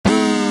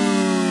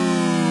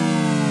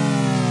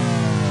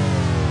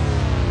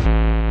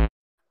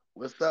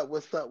What's up?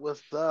 What's up?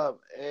 What's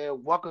up?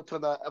 And welcome to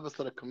another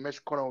episode of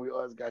Commish Corner. We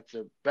always got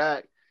your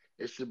back.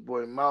 It's your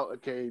boy Mount,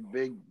 aka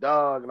Big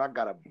Dog, and I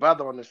got a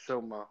brother on the show,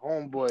 my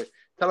homeboy.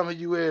 Tell him who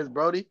you is,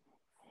 Brody.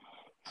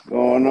 What's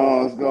going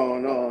on? What's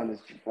going on?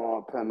 It's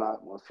Jevaugh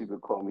Penlock. Most people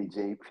call me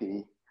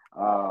JP.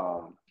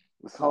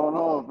 What's going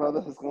on,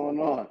 brother? What's going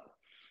on?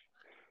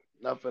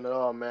 Nothing at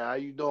all, man. How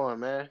you doing,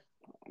 man?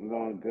 I'm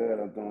doing good.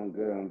 I'm doing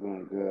good. I'm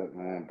doing good,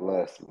 man.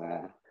 Blessed,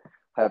 man.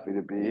 Happy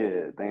to be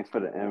here. Thanks for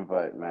the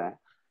invite, man.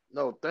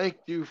 No, thank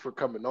you for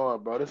coming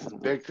on, bro. This is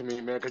big to me,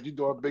 man, because you're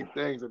doing big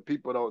things and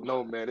people don't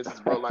know, man. This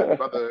is real life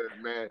brotherhood,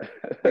 man.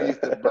 We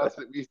used to bust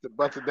it. We used to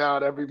bust it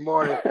down every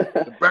morning.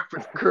 The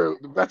breakfast crew,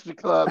 the breakfast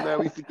club, man.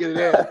 We used to get it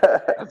in.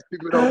 That's what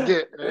people don't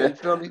get, man. You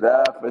feel me?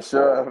 Nah, for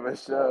sure, man.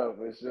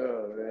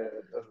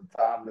 Those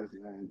are timeless,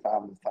 man.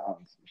 Timeless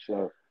times, for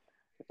sure.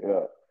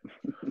 Yeah.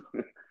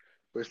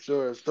 For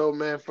sure. So,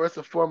 man, first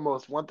and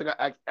foremost, one thing I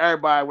ask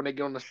everybody when they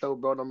get on the show,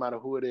 bro, no matter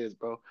who it is,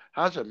 bro,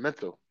 how's your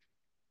mental?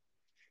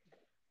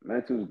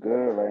 Mental's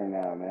good right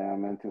now,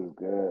 man. Mental's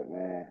good,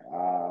 man.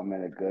 I'm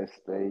in a good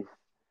space.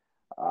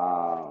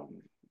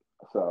 Um,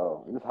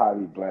 so I'm just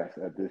highly blessed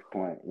at this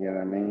point. You know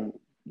what I mean?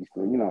 You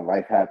still,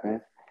 life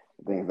happens,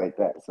 things like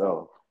that.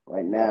 So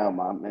right now,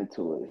 my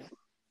mental is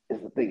I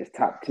think it's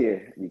top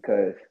tier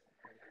because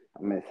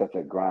I'm in such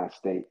a grind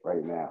state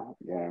right now.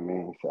 You know what I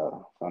mean?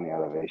 So it's on the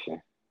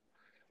elevation.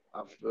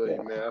 I feel you,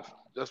 Yeah. man.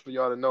 Just for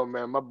y'all to know,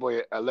 man, my boy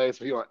in LA,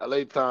 so he on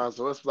LA time,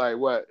 so it's like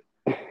what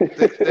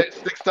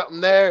six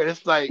something there.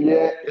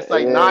 Yeah, It's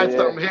like yeah, nine yeah.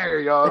 something here,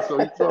 y'all. So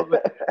you feel me?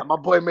 And my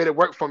boy made it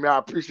work for me. I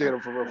appreciate him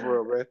for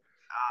real, man.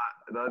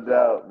 No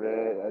doubt,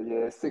 man.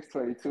 Yeah,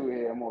 6:22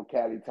 here. I'm on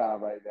Cali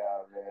time right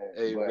now, man.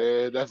 Hey, But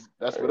man,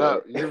 that's what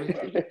up. You hear me?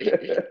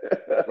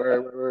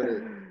 Word, word,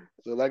 word.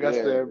 So, like I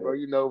yeah, said,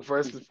 bro,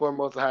 first and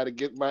foremost, I had to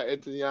get my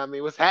into, you know what I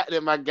mean? What's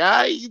happening, my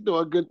guy? You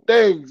doing good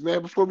things,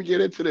 man. Before we get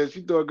into this,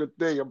 you doing a good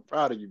thing. I'm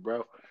proud of you,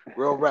 bro.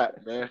 Real rap,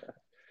 man.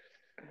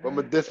 From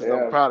a distance,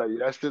 I'm yeah. proud of you.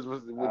 That's just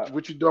I,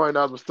 what you doing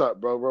now is what's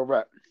up, bro. Real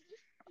rap.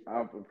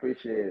 I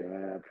appreciate it,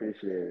 man. I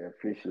appreciate it. I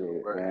appreciate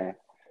it, Right. man.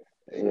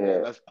 Hey,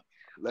 man, Yeah.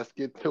 let's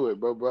get to it,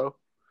 bro.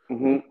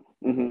 Mhm.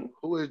 Mhm.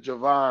 Who is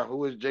Jevaugh?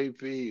 Who is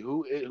JP?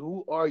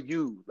 Who are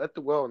you? Let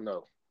the world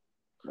know.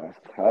 That's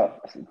tough.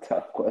 That's a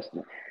tough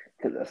question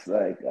because it's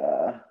like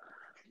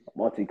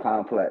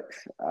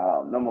multi-complex.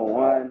 Number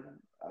one,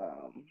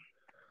 um,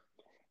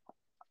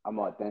 I'm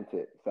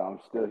authentic, so I'm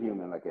still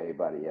human like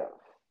everybody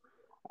else.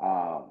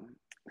 Um,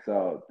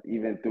 so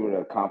even through the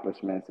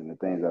accomplishments and the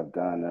things I've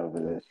done over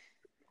this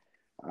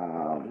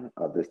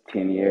of this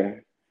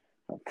tenure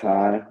of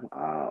time,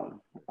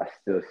 I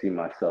still see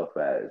myself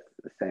as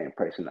the same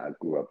person I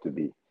grew up to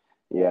be.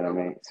 You know what I Yep.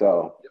 mean?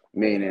 So Yep.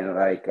 meaning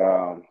like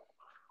um,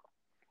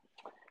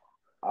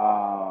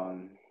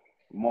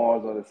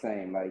 morals are the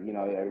same. Like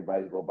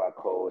everybody's go by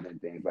code and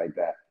things like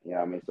that. You know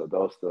what I mean? So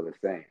those still the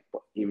same.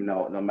 But even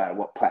though no matter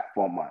what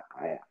platform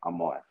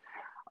I'm on.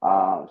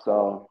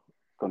 So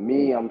for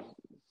me, I'm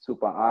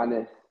super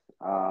honest.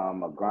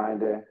 A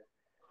grinder.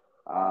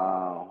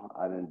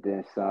 I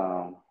did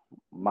some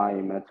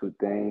monumental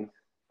things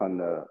from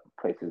the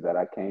places that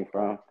I came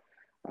from.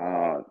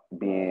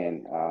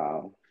 Being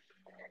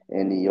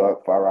in New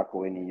York, Far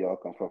Rockaway, New York.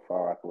 I'm from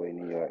Far Rockaway,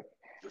 New York.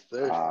 Yes,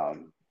 sir.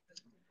 Um,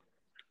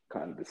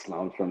 kind of the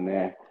slums from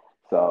there.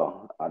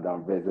 So I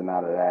done risen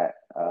out of that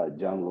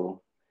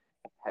jungle,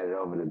 headed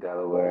over to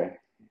Delaware,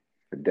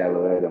 from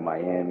Delaware to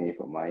Miami,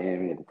 from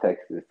Miami to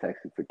Texas,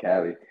 Texas to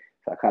Cali.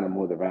 So I kind of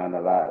moved around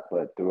a lot,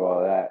 but through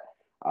all that,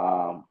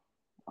 um,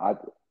 I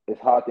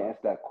it's hard to answer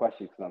that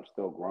question because I'm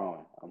still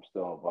growing, I'm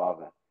still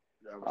evolving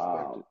I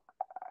respect um, it.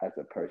 as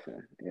a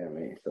person. You know what I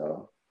mean?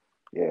 So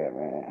yeah,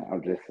 man,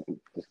 I'm just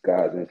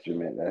God's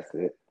instrument. That's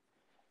it.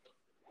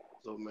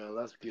 So, man,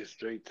 let's get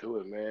straight to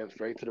it, man.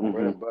 Straight to the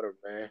bread Hmm. and butter,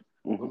 man.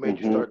 What made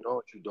you Hmm. start doing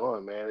what you're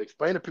doing, man?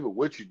 Explain to people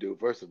what you do,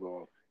 first of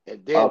all,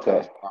 and then tell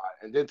us Okay. why.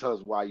 And then tell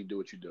us why you do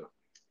what you do.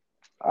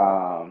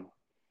 Um,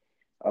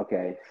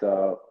 okay.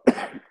 So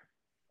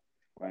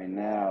right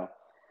now,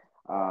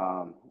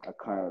 I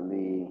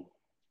currently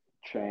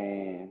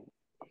train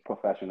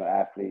professional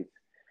athletes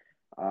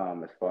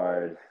as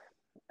far as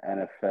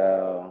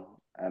NFL,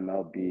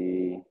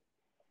 MLB,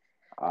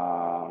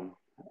 um,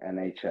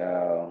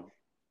 NHL,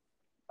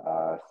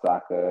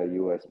 soccer,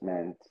 U.S.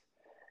 men's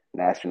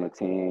national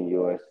team,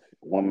 U.S.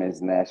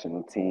 women's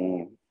national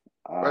team.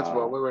 First of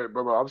all, Uh, wait,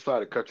 bro. I'm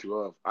sorry to cut you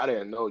off. I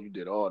didn't know you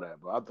did all that,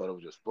 bro. I thought it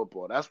was just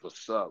football. That's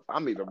what's up.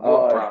 I'm even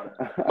more oh, proud of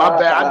that. My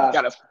bad. I just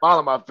got a smile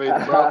on my face,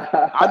 bro.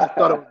 I just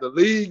thought it was the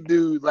league,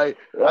 dude. Like,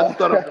 I just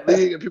thought it was the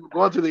league and people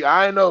going to the league.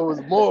 I didn't know it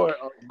was more.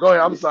 Go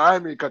ahead. I'm sorry. I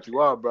didn't mean to cut you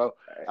off, bro.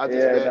 I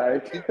just, yeah, man.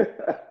 no,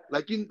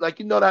 Like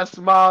you know that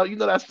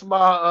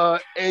smile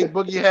A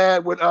Boogie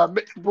had when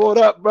Mitch pulled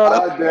up, bro.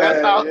 I'm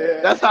dead.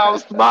 That's how I'm Yeah.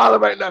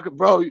 smiling right now, 'cause,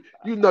 bro.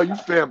 You know you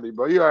family,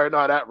 bro. You already know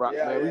how that rock,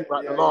 Yeah, man. We yeah,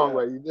 rock the yeah, long yeah.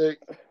 way, you dig?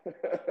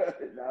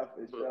 Nah,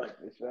 for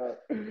sure.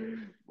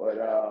 But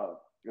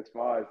as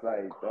far as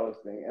like those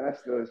things, and I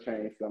still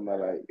train some of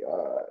like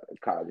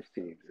college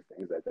teams and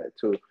things like that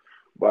too.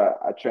 But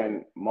I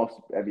train most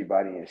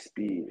everybody in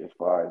speed as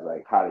far as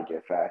like how to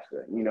get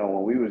faster. You know,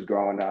 when we was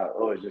growing up,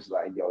 it was just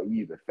like, yo,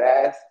 you either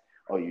fast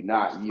or you Or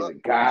you not. You suck. either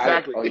got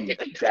it Exactly. or you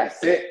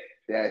that's it.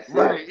 That's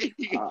it. Right.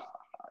 Uh,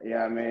 you know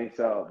what I mean?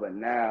 So, but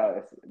now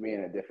it's me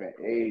in a different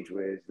age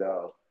where it's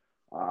though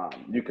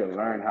you can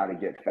learn how to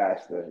get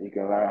faster. You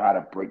can learn how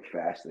to break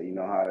faster. You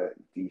know how to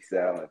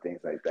decel and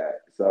things like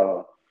that.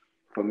 So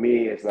for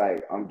me, it's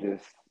like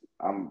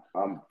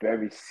I'm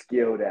very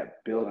skilled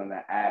at building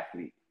an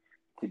athlete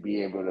to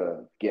be able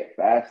to get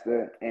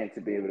faster and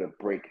to be able to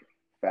break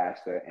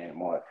faster and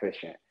more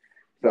efficient.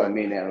 So Right.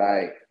 meaning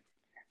like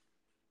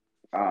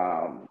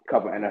a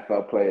couple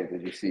NFL players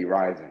that you see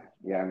rising.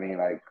 You know what I mean?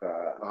 Like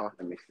Uh-huh.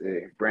 let me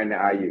see, Brandon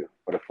Ayuk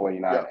for the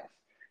Yeah. 49ers.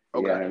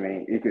 You know Okay. what I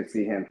mean? You could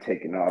see him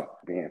taking off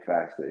being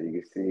faster.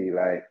 You could see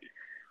like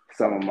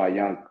some of my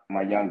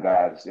young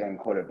guys, young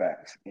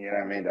quarterbacks, you know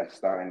what I mean, that's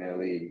starting their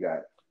league. You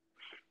got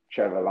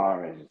Trevor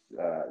Lawrence,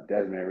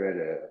 Desmond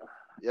Ritter,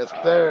 Yes, uh,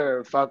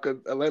 sir.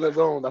 Falcon Atlanta's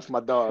own. That's my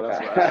dog. That's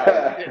what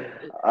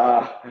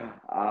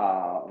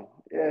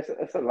yeah,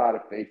 it's a lot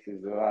of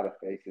faces, a lot of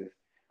faces.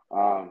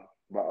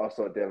 But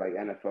also did like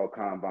NFL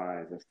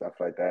combines and stuff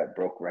like that,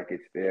 broke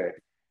records there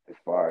as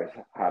far as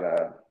how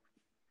to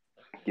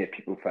get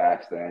people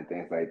faster and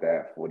things like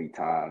that, 40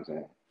 times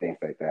and things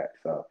like that.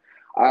 So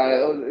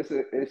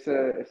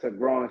it's a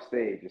growing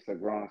stage. It's a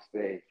growing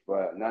stage,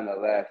 but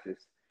nonetheless,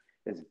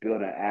 it's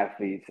building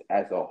athletes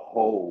as a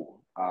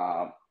whole.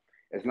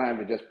 It's not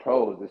even just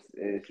pros.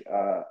 It's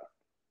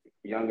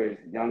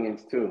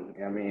youngins too.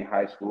 You know what I mean?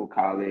 High school,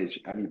 college,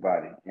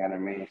 everybody. You know what I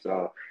mean?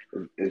 So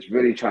it's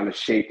really trying to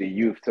shape the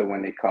youth to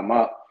when they come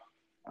up.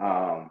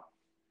 Um,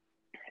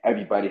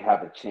 Everybody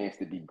have a chance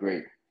to be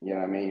great. You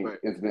know what I mean? right.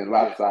 It's been Yeah.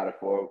 lopsided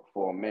for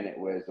a minute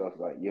where it's just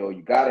like, yo,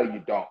 you got it or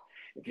you don't.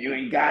 If you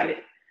ain't got it,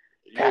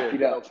 pack Yeah.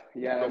 it No, up.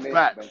 You know what I no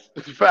mean? But facts.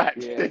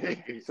 Facts. yeah,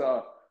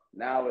 so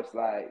now it's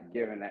like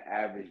giving the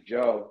average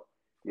Joe,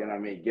 you know what I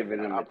mean,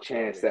 giving them a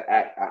chance Opportunity. to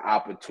act, an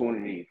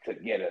opportunity to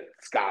get a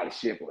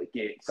scholarship or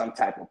get some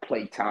type of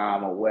play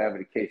time or whatever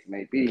the case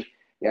may be.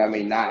 You know what I That's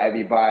mean? what's Not up.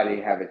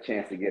 everybody have a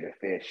chance to get a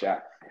fair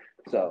shot.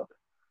 So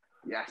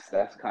yes,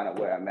 that's kind of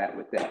where I'm at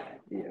with that.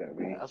 You know what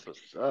I mean? That's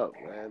what's up,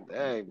 man.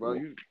 Dang, bro. Yeah.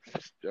 You,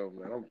 yo,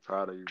 man. I'm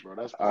proud of you, bro.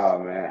 That's what's Oh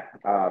man,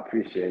 I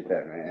appreciate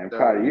that, man. I'm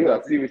proud of you you. I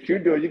definitely. see what you're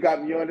doing. You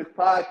got me on this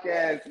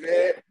podcast,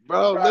 man.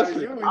 I'm Bro, proud of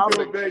listen, you. We I'm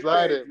doing big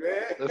things, excited.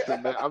 man.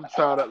 Listen, man, I'm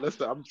trying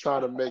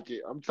to make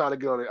it. I'm trying to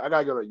get on it. I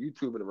gotta get on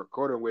YouTube and the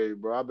recording wave,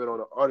 bro. I've been on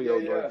the Yeah,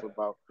 audio joint yeah. for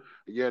about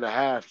a year and a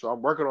half, so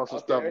I'm working on some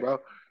stuff, Okay. bro.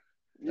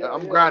 Yeah,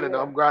 I'm yeah, grinding. yeah.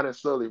 I'm grinding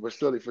slowly, but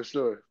slowly for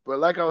sure. But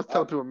like I was Uh,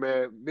 telling people,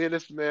 man, me and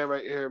this man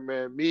right here,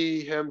 man,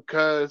 me, him,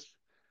 cuz,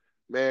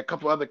 man, a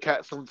couple other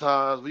cats.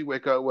 Sometimes we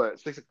wake up what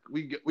 6?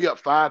 We up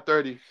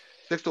 5:30,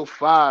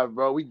 6:05,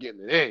 bro. We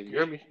getting it in. You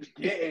hear me?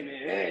 getting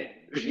it in,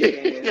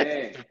 getting it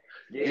in,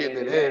 Getting getting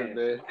it it in, in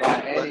man.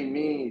 by But any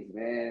means,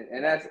 man.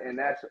 And I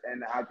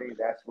think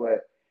that's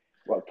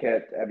what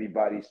kept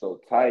everybody so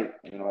tight.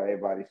 You know,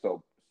 everybody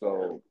so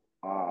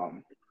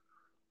um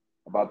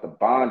about the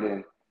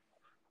bonding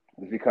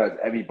was because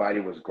everybody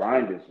was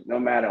grinders. No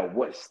matter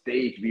what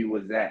stage we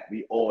was at,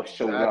 we all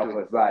showed up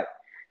exactly. as like,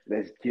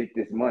 let's get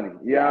this money.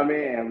 You know what I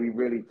mean? And we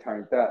really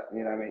turned up,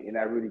 you know what I mean? And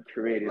that really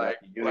created like Like,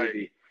 a like,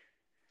 unity.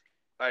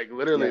 like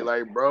literally, Yeah.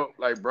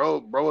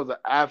 bro was an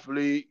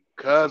athlete.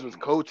 Cuz was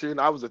coaching.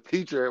 I was a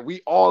teacher, and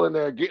we all in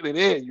there getting it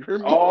in. You hear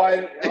me?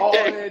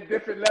 All in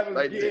different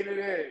levels like, getting it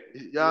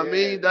you in. know what I Yeah.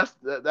 mean? That's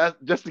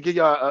just to give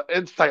y'all an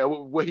insight of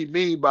what he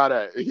mean by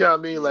that. You know what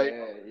I mean? Like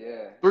Yeah,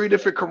 yeah, three yeah.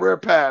 different career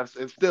paths,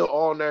 and still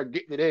all in there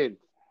getting it in,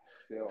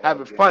 Still all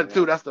having getting fun it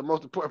too. in. That's the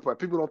most important part.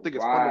 People don't think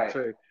it's fun to Right,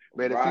 train,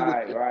 man.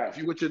 right, right. If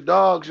you with your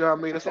dogs, you know what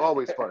I mean? It's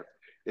always fun.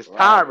 It's Right,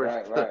 tiring.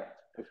 right, right.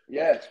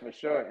 Yes, for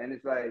sure. And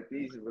it's like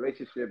these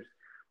relationships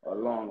are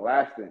long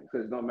lasting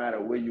because no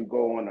matter where you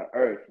go on the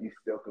earth, you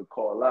still could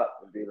call up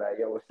and be like,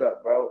 yo, what's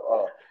up, bro?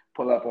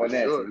 Pull up For on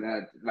this. sure. And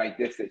then, like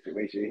this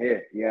situation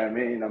here. You know what I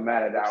mean? No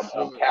matter that For I'm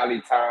on sure.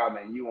 Cali time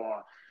and you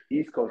on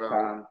East Coast Bro.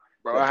 time,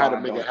 Bro, the I had to bond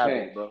make it don't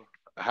happen, change. bro.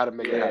 I had to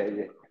make it Yeah, happen,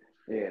 yeah. bro.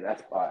 Yeah,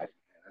 that's fine.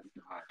 That's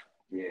fine.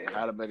 I had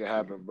Yeah. to make it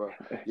happen, bro.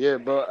 Yeah,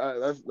 bro.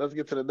 Let's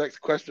get to the next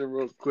question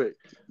real quick.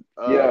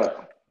 Uh,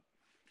 Yeah.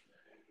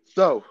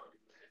 so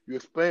you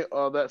explain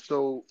all that.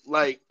 So,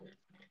 like,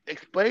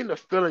 explain the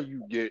feeling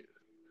you get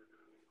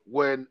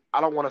when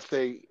I don't want to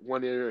say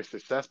when you're a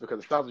success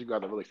because it sounds like you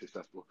guys are really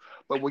successful,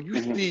 but when you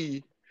Hmm.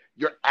 see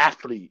your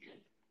athlete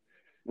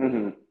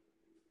Hmm.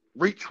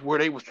 reach where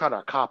they was trying to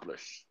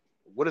accomplish,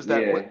 what is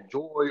that? Yeah. What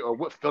joy or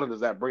what feeling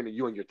does that bring to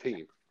you and your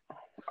team?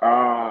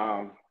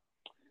 Um,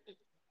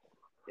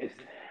 it's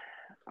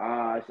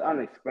it's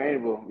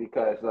unexplainable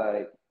because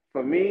like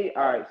for me,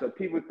 all right, so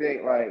people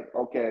think like,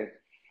 okay,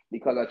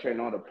 because I train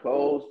all the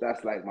pros,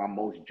 that's like my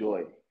most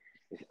joy.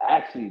 It's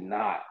actually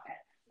not.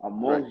 My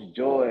Right. most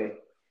joy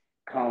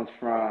comes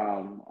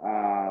from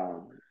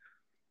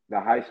the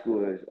high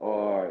schoolers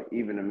or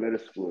even the middle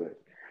schoolers.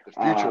 The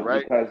future,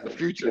 right? Because The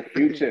the future.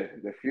 future,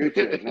 the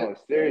future, no,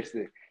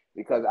 seriously,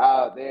 because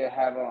I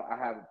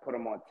have put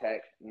them on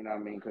tech, you know what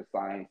I mean? Because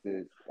science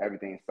is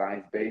everything is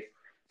science based.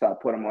 So I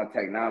put them on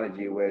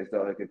technology where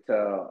so it could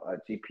tell a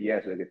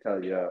GPS, or it could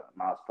tell your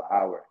miles per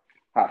hour,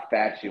 how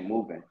fast you're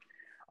moving.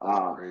 That's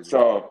crazy.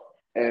 So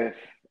if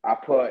I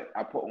put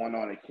one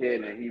on a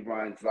kid and he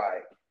runs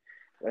like,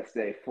 let's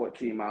say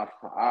 14 miles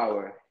per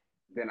hour,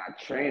 then I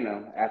train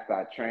him. After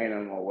I train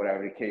him, or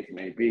whatever the case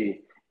may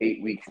be,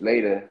 8 weeks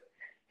later,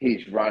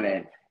 he's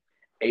running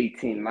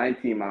 18,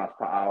 19 miles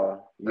per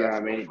hour. You know what That's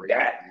I mean?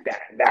 crazy.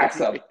 That's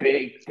a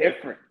big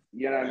difference.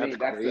 You know what I That's mean?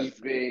 That's a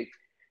crazy. big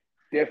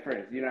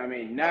difference. You know what I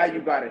mean? Now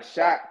you got a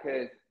shot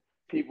because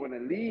people in the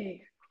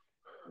league,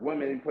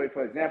 women,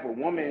 for example,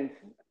 women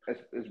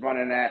is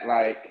running at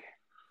like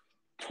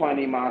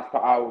 20 miles per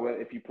hour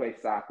if you play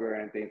soccer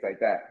and things like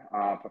that,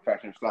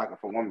 professional soccer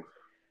for women.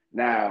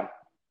 Now,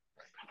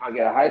 if I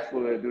get a high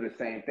schooler to do the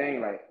same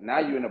thing, like now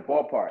you're in the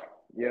ballpark.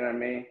 You know what I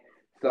mean?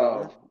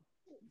 Mm-hmm.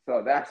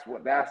 So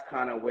that's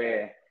kind of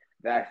where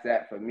that's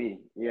at for me.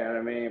 You know what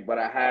I mean? But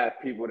I have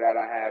people that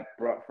I have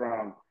brought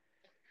from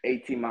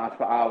 18 miles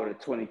per hour to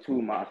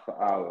 22 miles per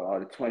hour, or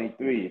to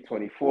 23,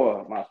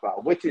 24 miles per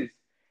hour, which is,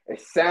 it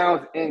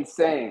sounds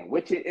insane,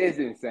 which it is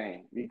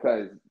insane,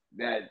 because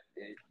that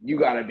you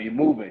got to be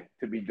moving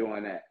to be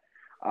doing that.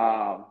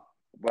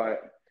 But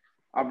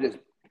I'm just,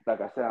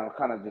 like I said, I'm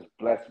kind of just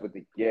blessed with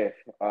the gift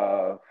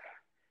of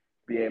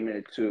being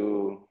able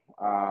to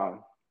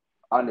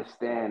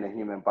understand the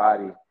human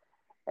body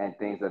and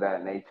things of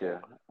that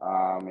nature,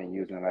 and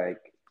using like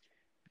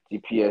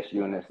GPS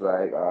units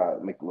like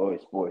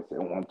McLeod Sports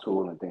and One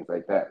Tool and things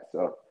like that.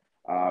 So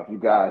if you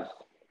guys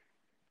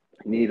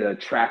need a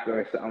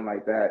tracker or something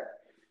like that,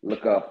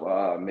 look up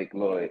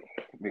McLeod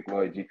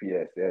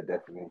GPS. They'll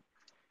definitely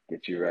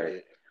get you right, Yeah,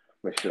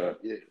 for sure.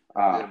 yeah,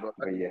 yeah, bro.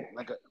 But yeah,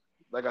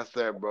 Like I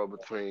said, bro,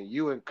 between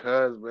you and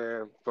Cuz,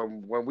 man,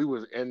 from when we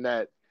was in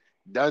that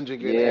dungeon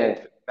getting yeah,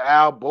 into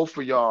now, both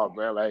of y'all,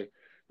 man, like,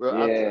 bro,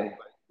 yeah.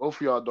 like, both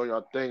of y'all doing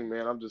your thing,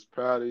 man. I'm just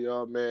proud of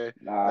y'all, man.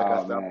 Like I Nah,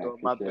 said, I'm man, doing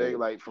my appreciate thing, it.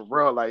 like for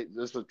real, like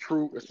it's a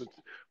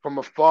from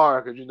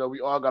afar, because we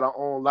all got our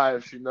own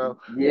lives,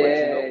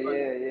 but you know Yeah, what?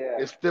 yeah, yeah,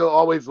 It's still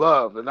always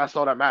love, and that's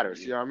all that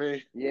matters. You know what I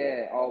mean?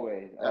 yeah.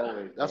 Always, That,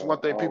 always, that's one bro,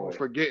 thing people always.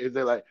 forget is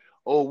they're like,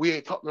 oh, we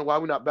ain't talking. Why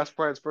we not best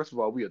friends? First of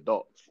all, we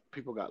adults.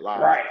 People got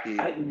lives, Right.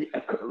 kids,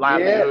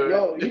 Yeah, livelihood,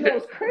 yo, you know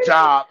what's crazy?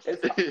 jobs.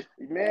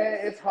 Man,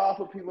 it's hard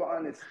for people to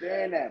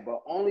understand that,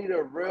 but only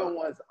the real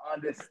ones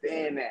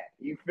understand that.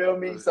 You feel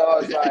me? So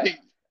it's like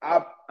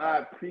I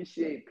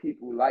appreciate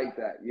people like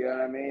that. You know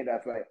what I mean?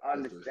 That's like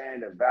Listen,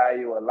 understand the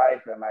value of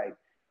life, and like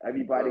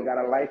everybody bro. got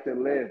a life to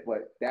live,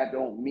 but that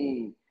don't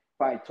mean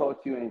if I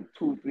talk to you in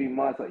 2, 3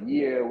 months, a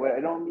year, well,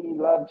 it don't mean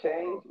love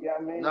change. You know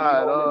what I mean? We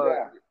Not at hold it all.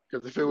 down.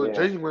 Because Yeah. if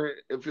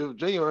it was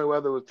genuine,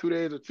 whether it was 2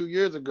 days or 2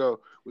 years ago,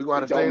 we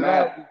gonna have It the don't same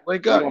love. matter. We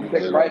link We up. gonna You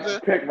feel what I'm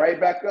saying? pick right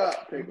back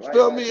up. Pick You right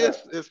feel me? back up.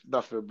 It's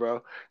nothing,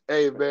 bro.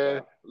 Hey For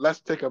man, sure. let's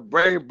take a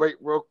brain break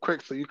real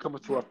quick so you come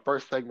into our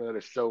first segment of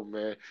the show,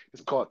 man.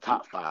 It's called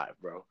Top Five,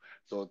 bro.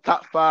 So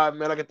top five,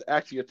 man, I get to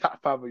ask you your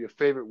top five of your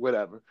favorite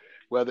whatever.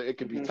 Whether it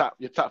could be Mm-hmm.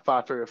 your top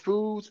five favorite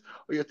foods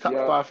or your top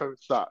Yep. five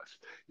favorite stocks.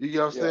 You know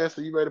what I'm Yep. saying?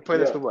 So you ready to play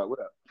this or Yep. what? What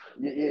up?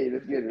 Yeah, yeah,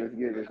 let's get it. Let's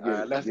get it. Let's All get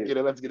right, it. Let's let's get get it.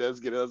 it. Let's get it. Let's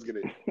get it. Let's get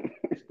it.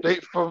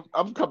 Straight from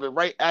I'm coming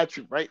right at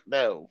you right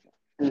now.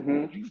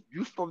 Mm-hmm.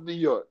 You from New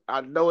York.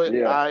 I know it.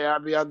 Yeah. I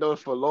mean I know it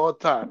for a long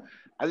time.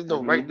 I just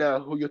know right Mm-hmm. now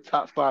who your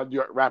top five New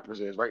York rappers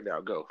is right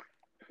now. Go.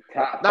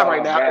 Top Not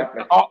right five now.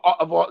 rappers.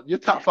 Your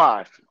top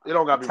five. It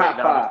don't gotta be right Top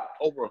now. Just five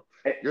overall.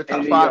 Your in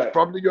top New five York.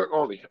 from New York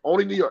only.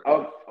 Only New York.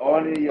 Oh,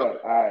 on New York.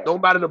 All right. No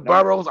matter the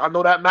Number. boroughs. I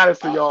know that matters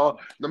to Uh, y'all.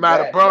 No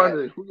matter the bet.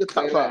 borough. Who your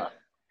top Say five? that.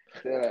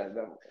 Say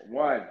that.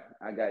 One,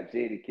 I got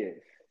Jada Kiss.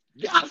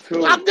 Yes,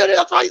 I Two. did it.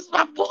 That's why he's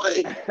my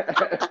boy.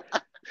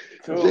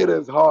 Two.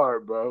 Jada's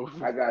hard, bro.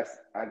 I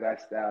got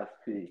Styles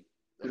P.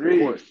 Of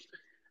course. Three.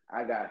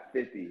 I got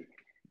 50.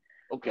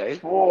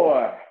 Okay.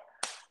 Four.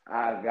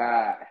 I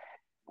got,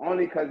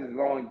 only because it's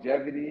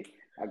longevity,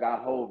 I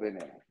got Hove in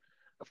there.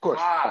 Of course.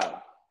 Five.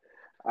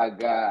 I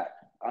got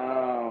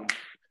um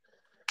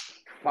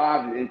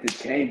five is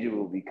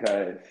interchangeable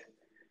because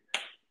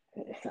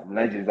some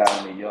legends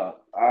out in New York.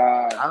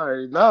 I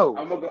already know.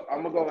 I'm gonna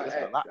go with It's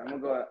a X. lot. I'm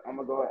gonna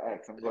go with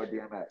X. I'm gonna go with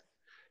DMX.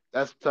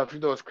 That's tough.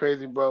 It's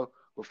crazy, bro.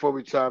 Before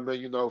we chime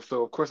in,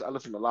 so of course I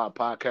listen to a lot of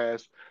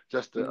podcasts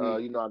just to,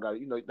 Mm-hmm. I got,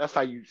 that's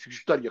how you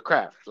study your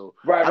craft. So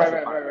Right, I right, listen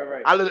right, to, right, right,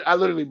 right. I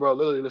literally, bro,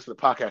 listen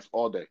to podcasts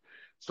all day.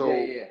 Yeah, So,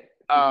 yeah.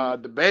 Mm-hmm.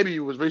 the baby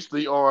was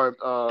recently on,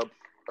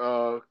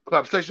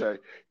 Club Station.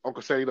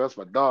 Uncle say, that's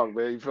my dog,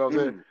 man. You feel what I'm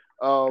saying? Mm-hmm.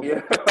 Um, Yeah,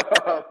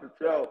 for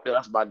sure. yeah,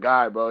 that's my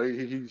guy, bro.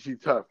 He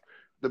tough.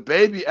 The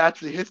baby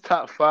actually his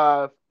top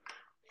five.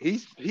 He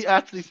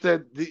actually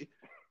said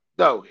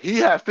no, he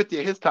had 50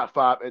 in his top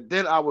five, and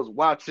then I was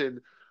watching.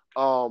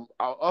 I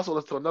also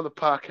listened to another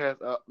podcast,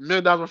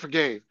 $1,000,000 Worth of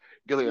Games.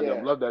 Gilly and them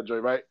Yeah, love that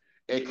joint, right?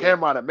 And yeah, yeah,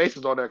 Cameron and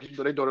Mason's on there because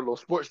they doing a little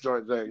sports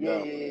joint thing yeah,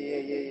 now. yeah, yeah,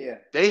 yeah, yeah,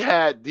 They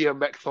had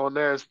DMX on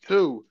theirs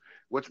too,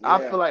 which I yeah.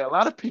 feel like a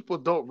lot of people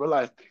don't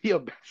realize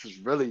DMX is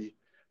really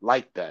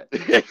like that,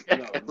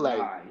 No,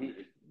 like nah.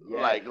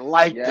 Yes,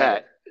 like yes,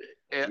 that.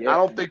 And I yeah.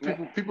 don't think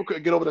people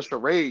couldn't get over the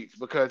charades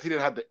because he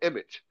didn't have the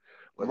image.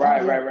 But he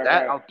Right, right, moved right,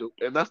 that right. out the,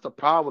 and that's the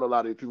problem with a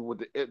lot of these people.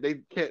 With they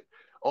can't.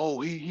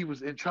 Oh, he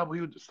was in trouble.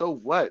 He was so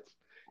what?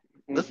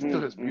 Listen to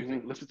his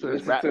music. Listen to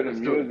his Listen rap. to the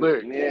Listen to his music.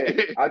 lyrics. Yeah,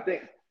 I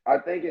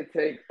think it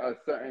takes a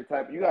certain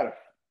type. You gotta.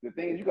 The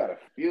thing is, you gotta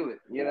feel it.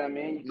 You know what I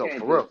mean? No,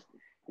 for real.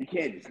 You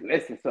can't just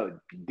listen. So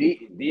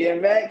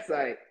DMX,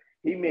 like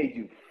he made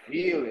you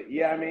feel it.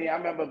 You know what I mean? I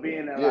remember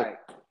being in Yeah. like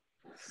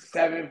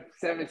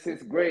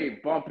sixth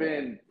grade,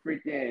 bumping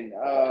freaking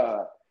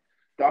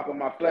Dark of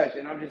My Flesh,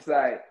 and I'm just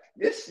like,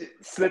 this shit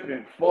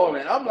slipping,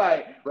 falling. I'm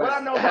like, what But I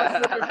know about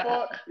slipping,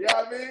 fall, you know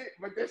what I mean?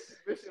 But this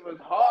shit was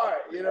hard,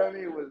 you know what I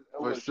mean? It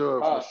for was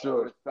sure, for tough. It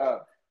sure. was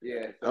tough.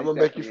 Yeah, so I'm he's gonna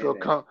make you definitely feel in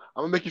there.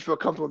 I'm gonna make you feel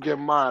comfortable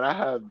getting mine.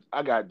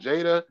 I got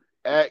Jada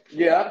X,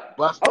 Yeah.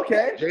 Bust,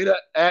 Okay. Jada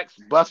X,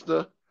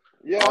 Buster,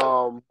 Yeah.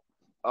 um,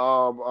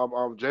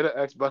 Jada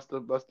X, Buster,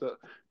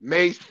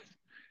 Mace,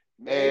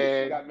 Mace,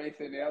 you and got Mace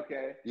in there.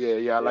 Okay.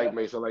 yeah, I like Yeah.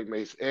 Mace. I like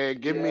Mace.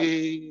 And give Yeah.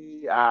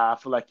 me, I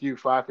feel like you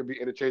five could be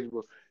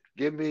interchangeable.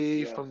 Give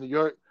me Yeah. from New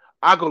York.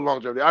 I go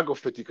longevity. I go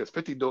 50 because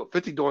 50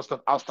 doing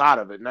stuff outside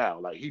of it now.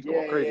 Like he's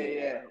going Yeah. Yeah. crazy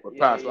Yeah. with Yeah.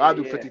 Pop. So I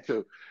do Yeah.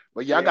 52.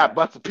 But yeah, I got Yeah.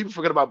 Buster. People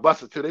forget about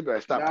Buster too. They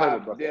better stop playing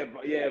with Nah, Buster.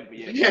 yeah,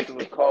 yeah. Yeah, Buster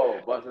was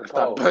cold. Buster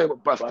stop cold. playing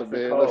with Buster, Buster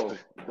man. Listen. cold.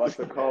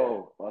 Buster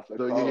cold. Buster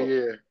So cold.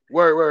 yeah.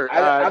 Word.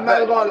 I bet.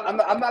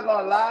 I'm not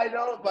gonna lie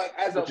though, but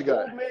What you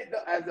got?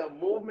 as a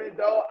movement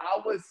though,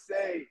 I would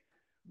say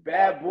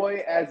Bad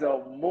Boy as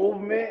a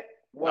movement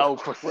was Oh,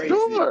 for crazy.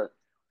 sure.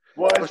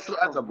 For Was sure.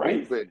 That's a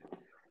movement. crazy.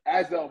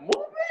 As a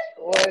movement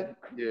was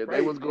Yeah,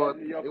 crazy. As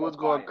New York they on was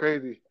going fire.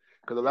 crazy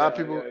because a lot of Yeah,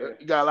 people, yeah, yeah.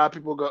 you got a lot of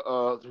people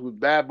go who's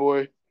bad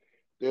boy.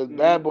 There's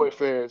bad Mm-hmm. boy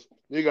fans.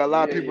 You got a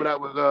lot of Yeah, people yeah. that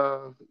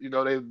was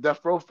they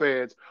Death Row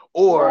fans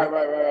Right, or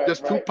right, right,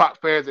 just right,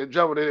 Tupac fans in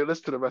general. They didn't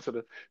listen to the rest of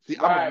the. See,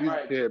 I'm a right,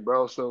 music right. head,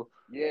 bro. So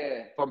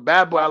Yeah. from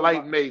Bad Boy, I Talk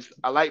like about Mace,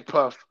 I like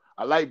Puff,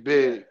 I like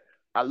yeah, Big,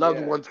 I loved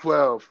yeah,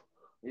 112.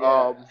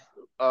 yeah,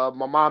 Um,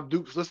 my mom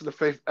Dukes listen to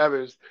Faith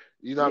Evans.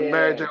 You know,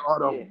 Mary yeah, J.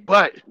 Auto, yeah,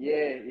 but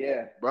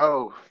yeah,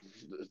 bro,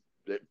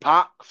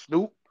 Pop,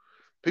 Snoop.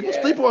 People yeah.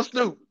 sleep on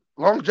Snoop.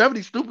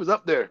 Longevity Snoop is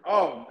up there.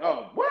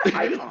 What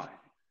icon,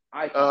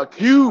 icon,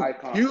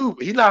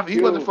 Cube. He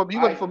wasn't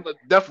Cube, from the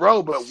Death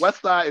Row, but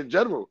West Side in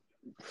general.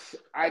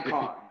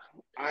 icon,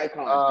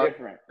 uh,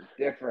 different.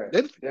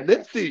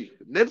 Nipsey.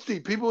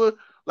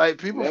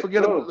 People Nip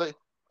forget about too. like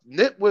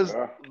Nip was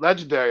Uh,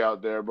 legendary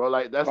out there, bro.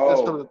 Like that's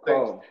some of the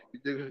things cold. you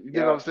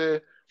dig what Yeah, I'm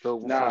saying.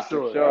 So for nah,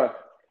 for sure, sure.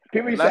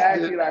 People used to let's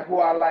ask get. me like who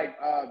I like,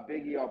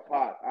 Biggie or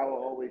Pac. I will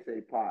always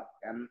say Pac,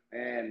 and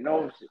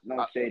no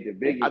I, shade to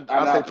Biggie.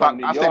 I I'm say not from Pac.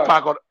 New York.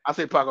 I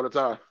say Pac all the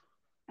time.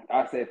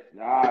 I said,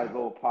 I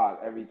go Pac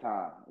every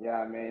time. Yeah,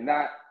 I mean,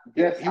 not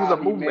just He was a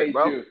how he movement, made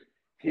bro. you.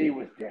 He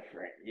was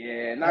different.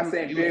 Yeah, not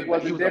saying Big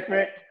He wasn't was a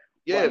different,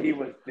 yeah. but he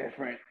was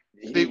different.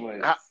 He See,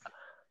 was how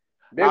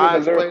Big was I a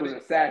explained lyrical it.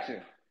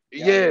 assassin.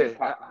 Yeah, I mean,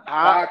 Yeah,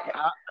 how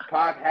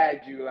Pac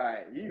had you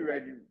like you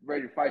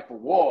ready to fight for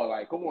war.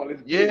 Like, come on,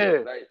 let's get it.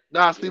 yeah. Like,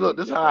 Nah, see, yeah, he look, was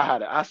this is how I different.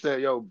 had it. I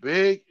said, yo,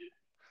 Big,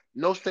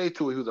 no shade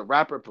to it. He was a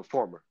rapper and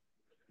performer,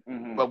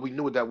 Mhm. but we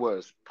knew what that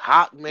was.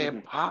 Pac, man,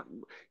 Mhm. Pac,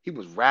 he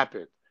was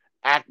rapping,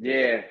 acting,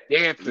 Yeah.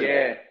 dancing.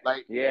 Yeah.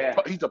 Like Yeah.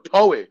 he's a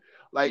poet.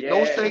 Like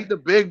no Yeah. shade to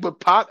Big, but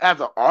Pac as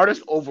an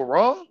artist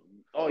overall.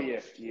 Oh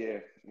yeah. Yeah.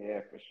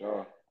 Yeah. For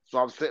sure. So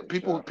I'm saying For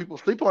people sure. people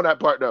sleep on that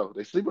part though.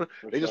 They sleep on.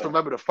 For They just sure.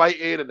 remember the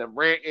fighting and the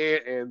ranting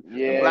and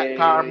the Yeah, Black yeah,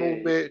 Power yeah,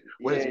 movement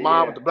with yeah, his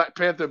mom yeah, with the Black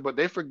Panther, but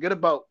they forget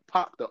about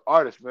Pac the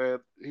artist, man.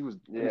 He was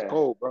yeah,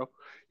 cold, bro.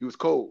 He was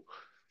cold.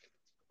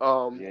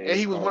 yeah. And He's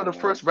he was one cold, of the man.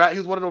 first he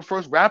was one of the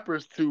first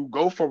rappers to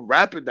go from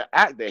rapping to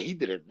acting. He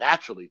did it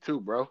naturally too,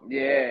 bro.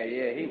 Yeah,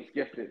 yeah. He was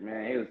gifted,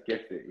 man. He was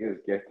gifted. He was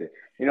gifted.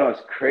 You know,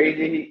 it's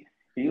crazy.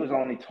 He was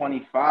only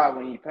 25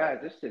 when he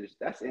passed.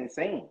 That's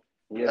insane.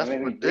 Yeah, That's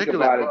when you think ridiculous,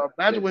 about it, bro.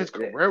 Imagine what his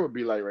career would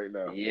be like right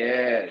now.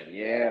 yeah,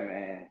 yeah,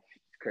 man.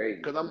 It's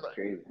crazy. Cause I'm, It's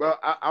crazy. bro.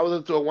 I was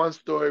into a one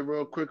story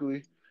real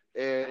quickly,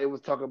 and it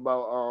was talking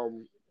about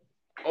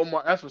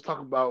Omar Epps was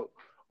talking about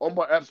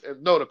Omar Epps.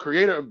 No, the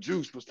creator of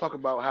Juice was talking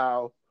about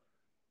how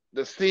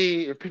the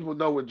scene. If people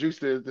know what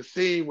Juice is, the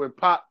scene when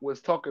Pop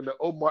was talking to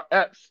Omar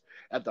Epps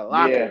at the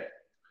Yeah, locker,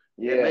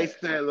 and yeah, they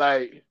said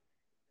like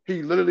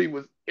he literally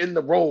was in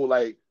the role.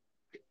 Like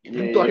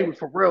you thought he yeah, was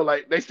for real.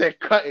 Like they said,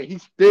 cut, and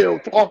he's still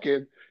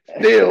talking,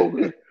 still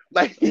yeah.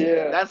 like he.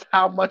 Yeah, That's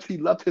how much he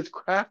loved his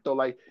craft, though.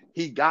 Like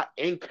he got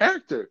in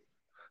character.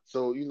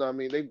 So you know, what I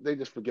mean, they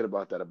just forget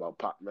about that about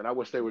Pop, man. I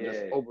wish they would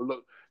just yeah.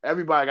 overlook.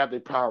 Everybody got their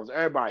problems.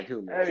 Everybody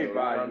human. So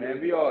you know Everybody, what I man.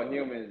 mean. We all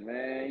humans,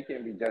 man. You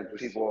can't be judging For,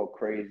 people all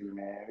crazy,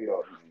 man. We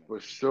all humans. for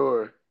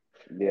sure.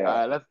 All Yeah.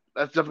 right,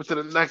 let's jump into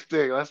the next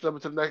thing. Let's jump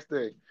into the next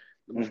thing.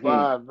 Number Mhm.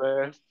 five,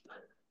 man.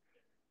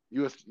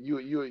 You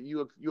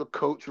a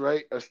coach,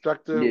 right?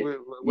 Instructor, Yeah.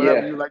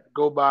 whatever Yeah. you like to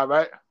go by,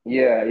 right?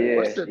 Yeah.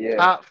 What's Yeah. your Yeah.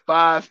 top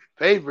five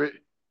favorite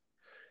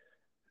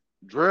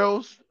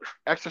drills,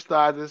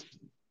 exercises,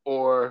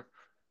 or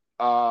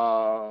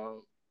uh,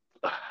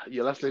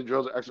 yeah, let's say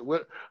drills or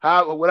exercises.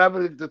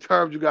 Whatever the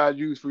terms you guys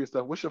use for your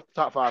stuff. What's your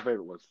top five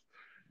favorite ones?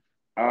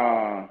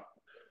 Um,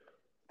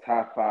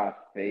 top five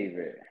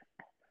favorite.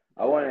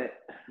 I wanted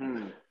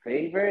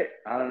favorite.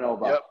 I don't know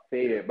about Yep.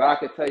 favorite, but I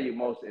can tell you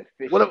most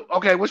efficient.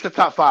 Okay, what's the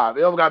top five?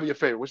 It don't gotta be your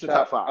favorite. What's the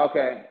top Top five?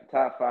 okay,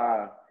 top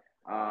five.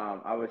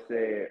 I would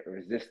say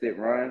resisted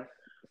runs.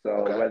 So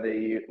Okay. whether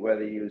you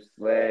use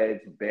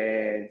sleds,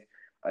 bands,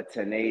 a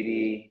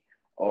 1080,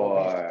 Oh,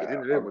 we or used to get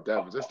into a, there with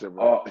that resistant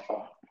run.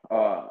 or,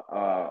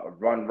 a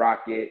run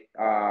rocket,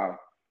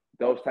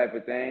 those type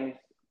of things.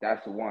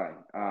 That's one,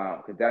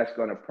 because that's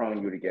gonna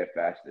prone you to get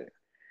faster.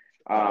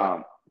 Okay.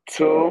 Um,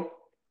 Two,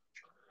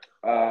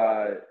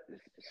 uh,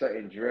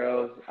 certain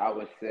drills, I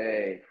would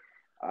say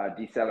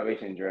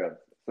deceleration drills.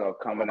 So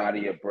coming Okay. out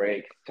of your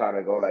brakes, trying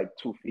to go like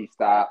 2 feet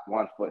stop,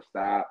 1 foot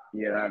stop.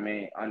 You know what I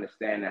mean?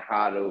 Understanding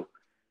how to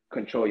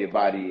control your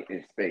body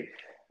in space.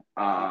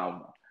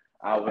 Um,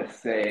 I would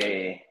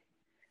say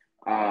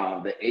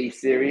the A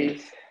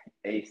series.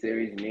 A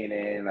series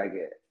meaning like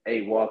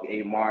a walk,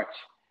 a march,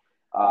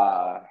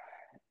 uh,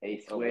 a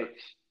Okay.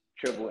 switch,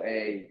 triple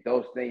A.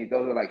 Those things.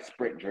 Those are like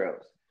sprint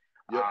drills.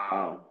 Yep.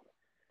 Um,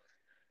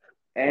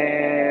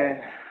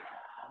 and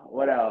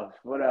what else?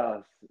 What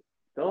else?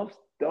 Those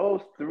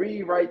those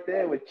three right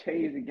there would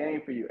change the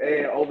game for you.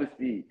 And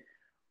overspeed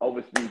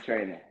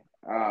training.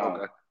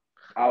 Um, Okay.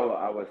 I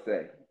would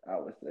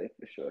say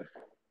for sure.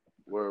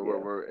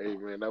 Yeah, Hey,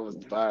 man, that was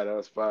fire. That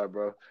was fire,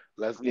 bro.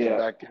 Let's get yeah,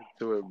 back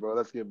into it, bro.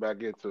 Let's get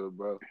back into it,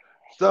 bro.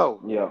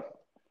 So, yeah,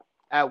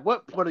 at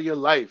what point of your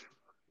life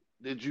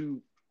did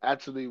you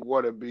actually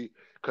want to be?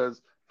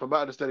 Because from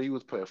my understanding, you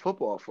was playing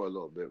football for a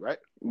little bit, right?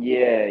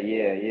 yeah,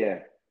 yeah, yeah,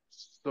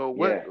 So,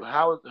 yeah.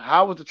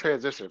 how was the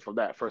transition from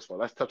that? First of all,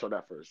 let's touch on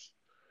that first.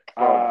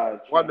 From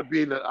wanting to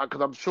be in the,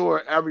 because I'm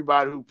sure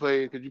everybody who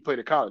played, because you played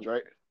in college,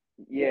 right?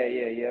 Yeah,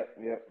 yeah, yep,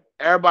 yep.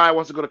 Everybody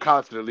wants to go to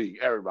college to the league.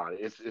 Everybody,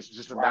 it's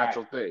just a Right.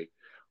 natural thing.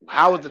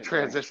 How was the Natural thing.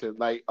 transition?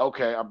 Like,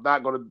 okay, I'm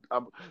not gonna,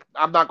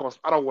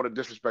 I don't want to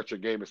disrespect your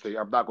game and say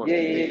I'm not gonna Yeah,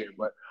 say yeah, here,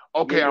 but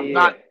okay, yeah, I'm yeah,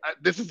 not. yeah.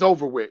 This is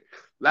over with.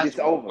 Let's. It's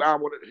over. I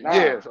want to. Nah.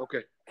 Yes.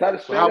 Okay. Tell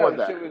it So straight how up. was The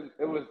that? shit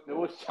was it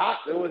was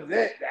chopped. It was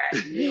it.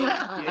 That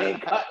you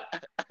ain't cut.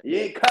 You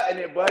ain't cutting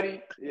it,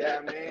 buddy. Yeah,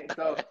 I mean.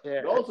 So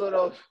Yeah, those are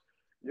those.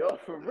 Yo,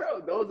 for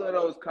real, those are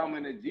those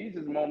coming to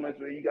Jesus moments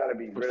where you gotta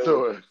be for real with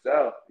sure.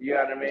 yourself. You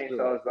know what I For mean? sure.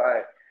 So it's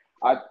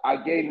like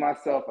I gave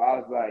myself. I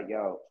was like,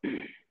 yo,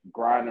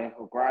 grinding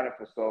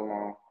for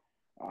so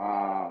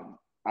long.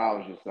 I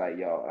was just like,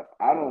 yo, if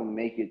I don't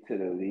make it to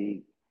the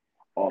league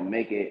or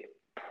make it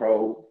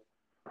pro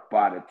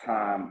by the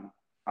time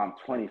I'm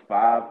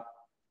 25,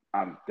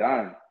 I'm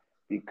done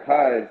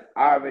because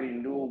I already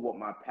knew what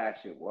my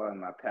passion was.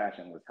 My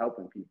passion was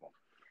helping people.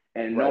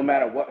 And no Right.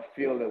 matter what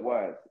field it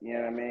was, you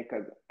know what I mean?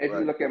 Because if you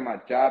Right. look at my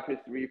job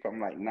history from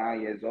like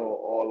 9 years old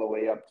all the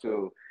way up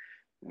to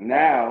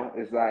now,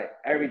 it's like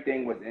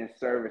everything was in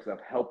service of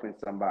helping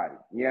somebody.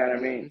 You know what I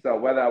mean? Hmm. So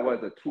whether I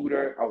was a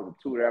tutor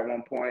at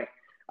one point.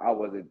 I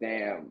was a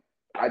damn.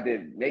 I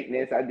did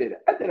maintenance. I did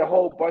a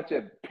whole bunch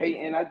of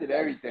painting. I did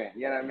everything.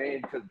 You know what I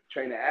mean to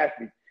train an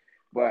athlete.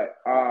 But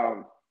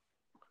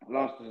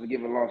to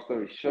give a long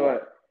story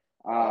short,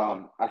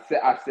 Uh.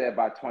 I said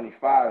by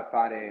 25, if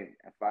I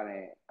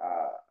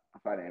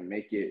didn't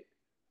make it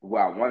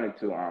where I wanted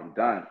to, I'm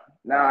done.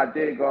 Now I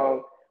did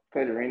go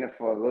play the arena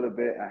for a little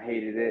bit. I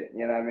hated it.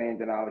 You know what I mean?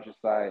 Then I was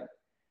just like,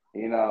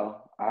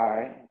 all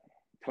right,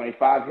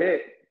 25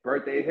 hit,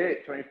 birthday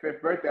hit,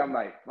 25th birthday. I'm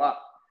like, fuck.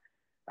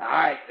 All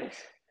right,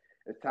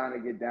 it's time to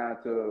get down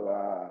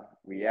to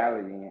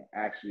reality and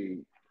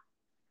actually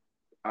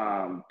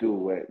do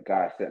what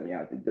God set me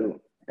out to do.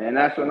 And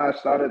that's when I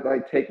started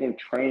like taking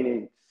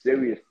training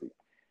seriously.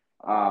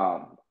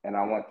 And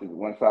I want to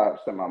once I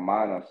set my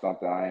mind on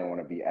something, I didn't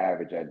want to be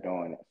average at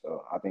doing it.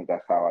 So I think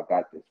that's how I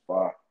got this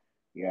far.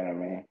 You know what I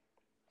mean?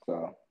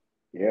 So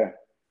yeah,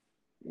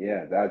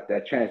 yeah.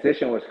 That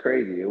transition was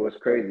crazy. It was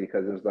crazy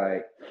because it was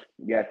like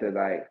you had to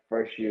like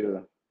first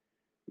you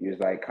was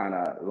like kind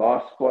of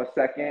lost for a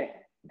second.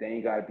 Then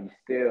you gotta be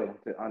still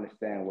to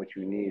understand what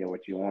you need and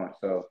what you want.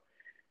 So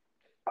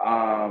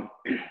um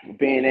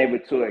being able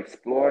to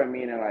explore,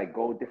 meaning like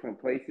go different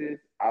places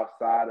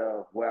outside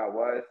of where I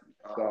was.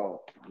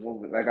 So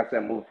like I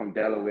said, moving from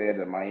Delaware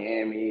to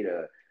Miami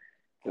to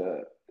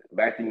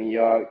back to New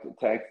York to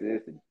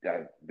Texas, to,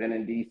 I've been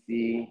in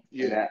DC,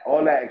 and Yeah. that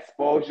all that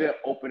exposure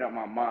opened up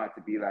my mind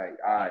to be like,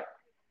 all right,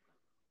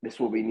 this is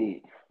what we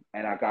need.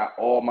 And I got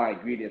all my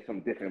ingredients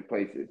from different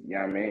places. You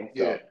know what I mean?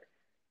 Yeah. So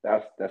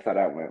that's how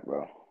that went,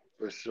 bro.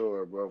 For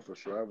sure, bro. For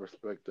sure. I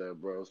respect that,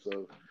 bro. So,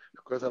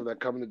 of course, having that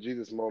coming to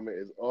Jesus moment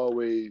is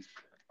always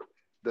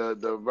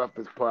the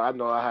roughest part. I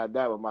know I had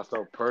that with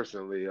myself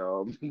personally.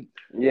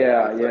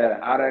 Yeah, It's like yeah.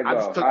 How'd that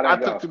go? How'd I that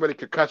took go? too many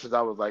concussions.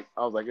 I was like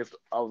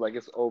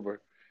it's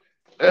over.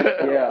 I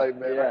was Yeah, like,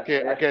 man, yeah,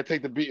 I yeah. can't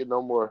take the beating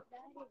no more.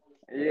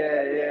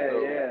 Yeah, yeah,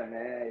 So, yeah,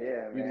 man.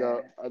 Yeah,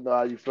 man. I know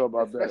how you feel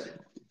about that. Especially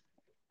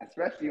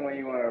especially when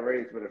you want to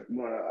raise with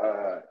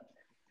a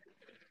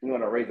you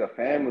want to raise a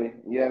family.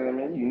 You know what I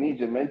mean? You need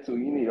your mental.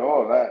 You need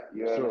all that.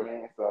 You For know what sure. I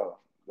mean? So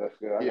that's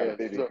good. I got a Yeah.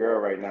 baby So, girl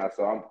right now,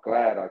 so I'm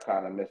glad I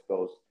kind of missed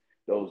those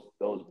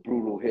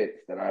brutal hits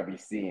that I be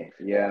seeing.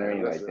 You know what I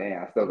mean? Like, listen,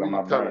 damn, I still who got you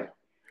my brain. telling?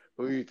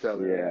 Who you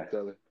telling? Who you Yeah,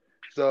 telling?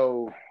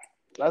 So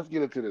let's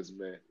get into this,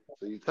 man.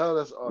 So you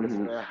telling us all this,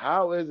 Mhm. man.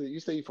 How is it? You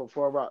say you from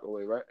Far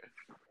Rockaway, right?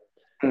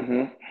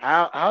 Mhm.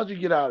 How'd you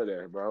get out of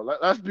there, bro?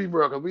 Let's be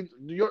real, because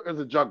New York is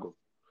a jungle.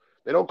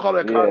 They don't call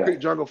it a Yeah. concrete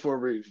jungle for a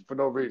reason, for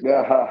no reason.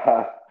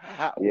 Yeah.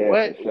 Yeah,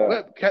 for sure.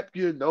 What kept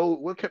your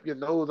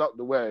nose out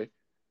the way,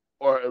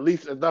 or at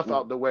least enough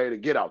out the way to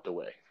get out the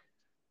way?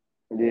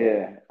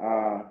 Yeah.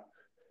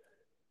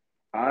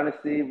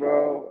 Honestly,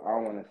 bro, I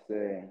want to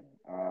say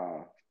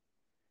uh,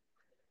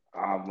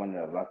 I'm one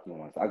of the lucky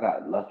ones. I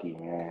got lucky,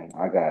 man.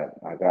 I got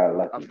I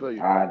lucky. feel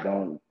you.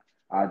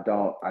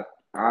 I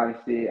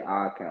honestly,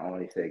 I can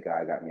only say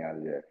God got me out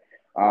of there.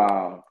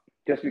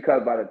 Just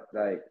because by the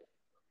like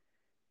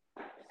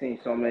seen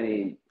so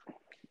many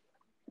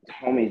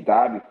homies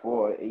die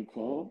before 18.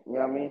 You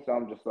know what I mean? So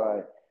I'm just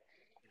like,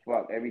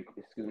 fuck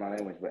excuse my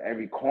language, but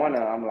every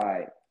corner I'm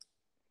like,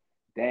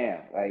 damn,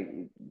 like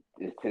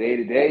is today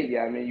the day?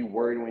 Yeah, I mean, you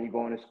worried when you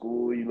going to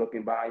school, you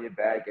looking behind your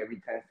back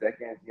every 10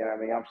 seconds. You know what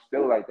I mean? I'm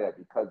still like that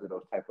because of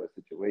those type of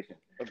situations.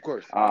 Of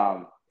course.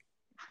 Um,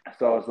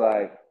 so it's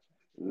like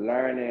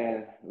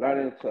learning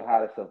to how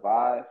to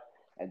survive.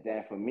 And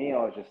then for me, I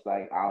was just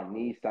like, I'll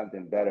need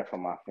something better for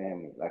my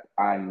family. Like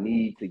I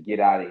need to get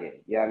out of here.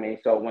 You know what I mean?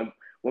 So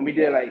when we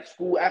did like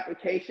school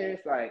applications,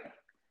 like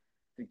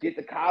to get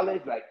to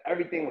college, like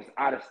everything was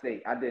out of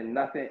state. I did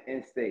nothing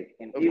in state.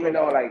 And Of even course.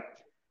 though like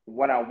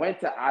when I went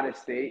to out of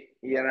state,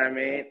 you know what I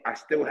mean, I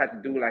still had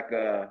to do like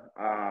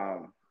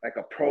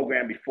a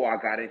program before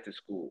I got into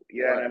school.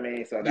 You know what Right. I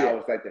mean? So that Yeah.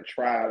 was like the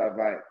trial of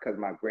like because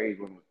my grades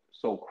were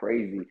so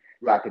crazy,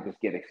 so I Right. could just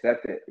get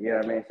accepted. You know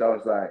what I mean? So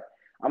it's like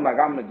I'm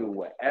gonna do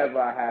whatever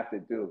I have to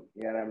do.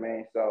 You know what I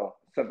mean? So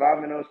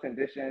surviving those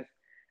conditions,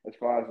 as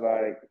far as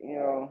like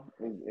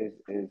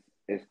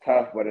is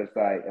tough, but it's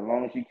like as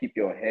long as you keep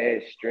your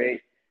head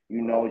straight,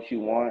 you know what you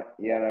want.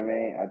 You know what I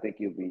mean? I think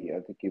you'll be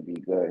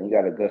good. And you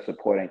got a good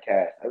supporting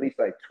cast, at least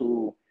like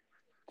two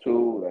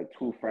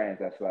friends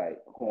that's like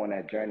who on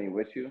that journey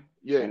with you.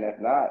 Yeah. And if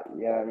not,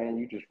 you know what I mean,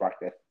 you just rock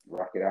it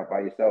out by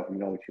yourself. You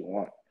know what you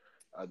want.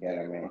 I You know dig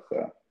what I it, mean? bro.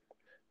 So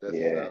That's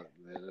yeah, solid,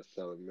 man. That's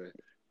solid, man.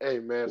 Hey,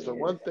 man. So yeah.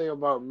 one thing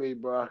about me,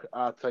 bro,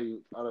 I'll tell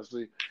you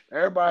honestly,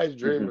 everybody's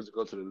dream Hmm. was to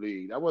go to the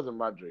league. That wasn't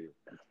my dream.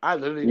 I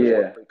literally just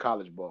want to Yeah, play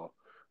college ball,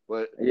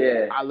 but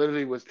yeah, I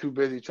literally was too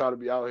busy trying to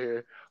be out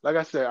here. Like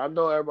I said, I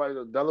know everybody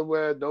knows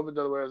Delaware. Dover,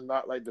 Delaware is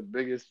not like the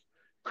biggest,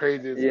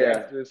 craziest, yeah,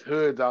 gangsters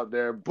hoods out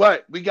there,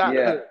 but we got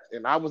yeah. hoods,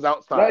 and I was No,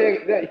 outside. yeah,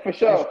 yeah, for You,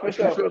 sure, for you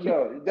sure, feel for me?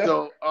 sure.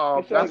 So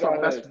For sure, you that's what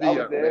got messed hoods. I me was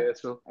up, man. there.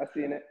 So I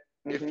seen it.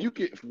 if Hmm. you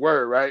get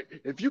word right,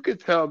 if you could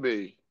tell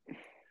me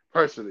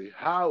personally,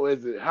 how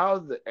is it?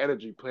 How's the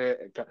energy playing?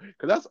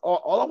 Because that's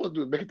all I want to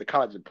do is make it to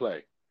college and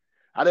play.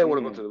 I didn't want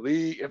to go to Hmm. the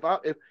league.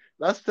 If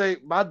let's say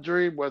my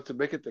dream was to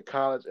make it to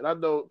college, and I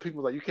know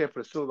people like you can't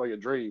put a ceiling on your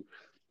dream.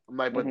 I'm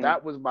like, but Hmm.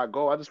 that was my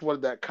goal. I just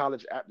wanted that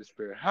college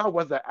atmosphere. How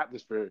was that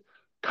atmosphere?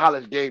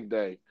 College game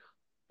day.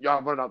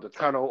 Y'all running out the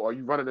tunnel, or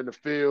you running in the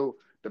field.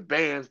 The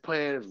band's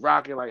playing, it's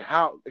rocking. Like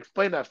how?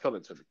 Explain that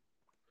feeling to me.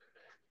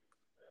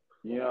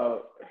 You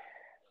know,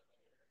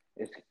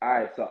 it's all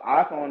right. So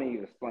I can only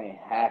explain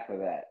half of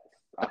that.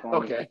 I can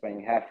only Okay.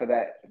 explain half of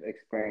that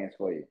experience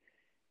for you.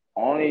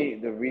 Only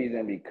the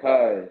reason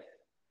because,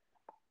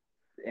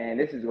 and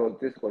this goes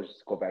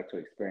just go back to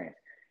experience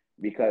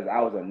because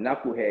I was a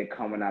knucklehead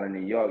coming out of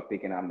New York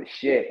thinking I'm the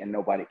shit and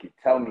nobody could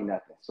tell me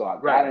nothing. So I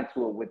Right. got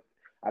into it with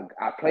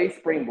I played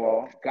spring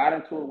ball, got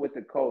into it with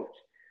the coach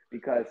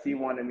because he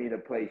wanted me to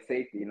play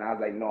safety, and I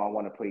was like, no, I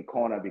want to play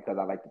corner because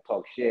I like to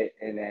talk shit.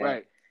 And then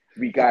Right.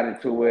 we got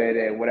into it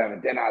and whatever.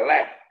 Then I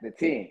left the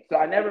team, so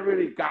I never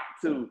really got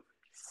to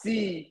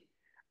see.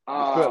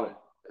 The feeling. Um,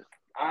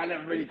 I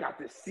never really got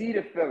to see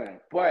the feeling,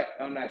 but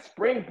on that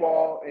spring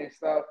ball and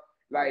stuff,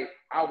 like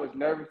I was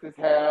nervous as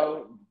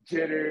hell,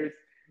 jitters.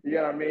 You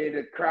know what I mean?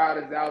 The crowd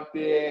is out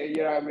there.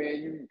 You know what I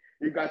mean?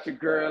 You got your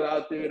girl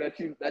out there that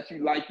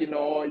you like, you know,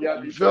 all your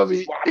You other shit. feel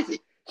me?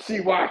 She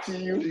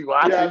watching you. She You know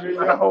watching what I you, mean?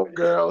 her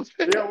homegirls.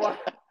 You don't want,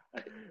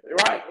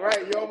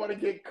 right. You don't want to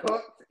get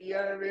cooked. You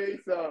know what I mean?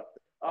 So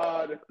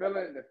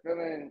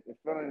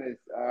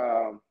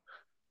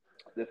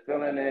the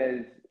feeling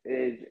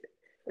is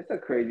it's a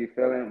crazy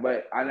feeling,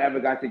 but I never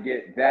got to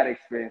get that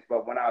experience.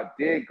 But when I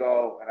did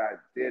go and I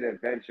did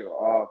adventure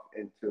off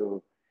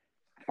into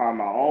find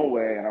my own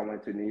way, and I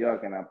went to New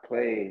York and I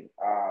played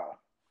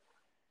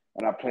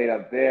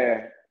up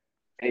there,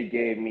 it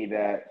gave me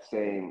that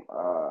same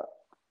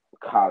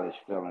college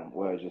feeling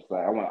where it's just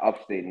like I went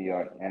upstate New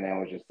York, and then it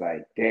was just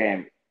like,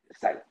 damn,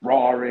 it's like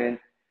roaring.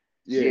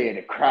 Yeah. Yeah,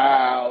 the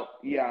crowd,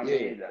 you know what I Yeah.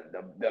 mean?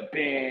 The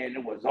band,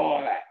 it was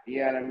all that, you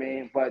know what I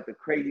mean? But the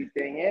crazy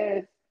thing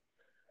is,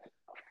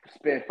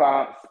 spin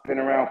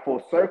around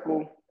full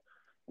circle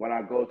when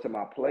I go to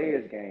my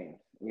players' games.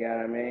 You know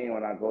what I mean?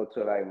 When I go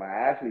to like my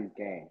athletes'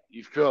 game,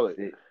 You feel it.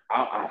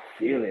 I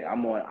feel it.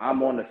 I'm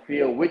on the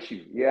field with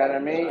you. You know what I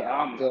mean?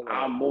 I feel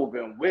I'm that.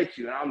 moving with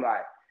you, and I'm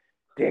like,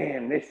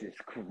 damn, this is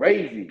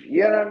crazy.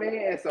 You know what I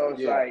mean? And so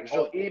it's Yeah, like, for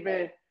sure.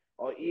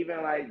 or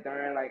even like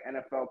during like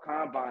NFL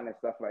combine and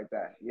stuff like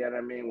that. You know what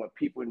I mean? When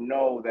people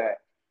know that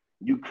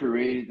you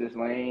created this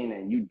lane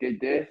and you did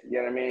this. You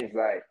know what I mean? It's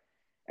like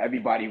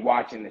everybody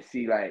watching to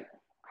see like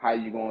how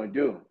you gonna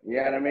do. You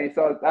know what I mean?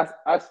 So that's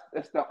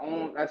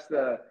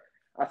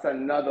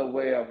another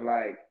way of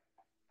like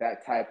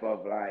that type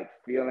of like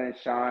feeling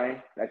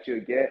shine that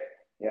you get.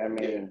 You know what I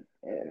Yeah. mean?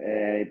 And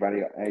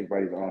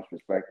everybody's own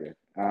perspective.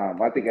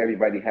 I think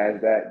everybody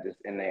has that just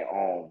in their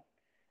own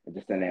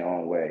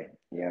way.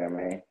 You know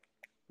what I mean?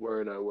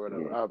 Word up, word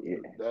up. Yeah,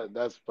 yeah,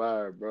 That's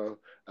fire, bro.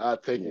 I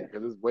take yeah. it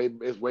because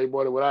it's way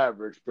more than what I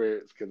ever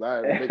experienced. Because I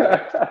am big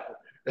enough,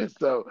 and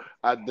so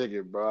I dig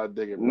it, bro. I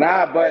dig it, bro.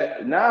 Hey,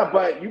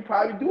 But you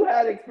probably do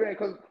have experience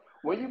because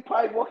when you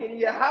probably walk into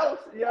your house,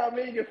 you know what I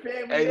mean, your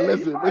family hey, there,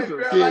 you probably listen.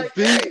 feel like,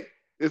 See, hey,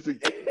 listen.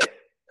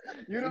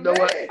 you You the know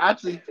what? man.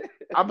 Actually,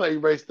 I'm gonna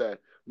erase that.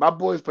 My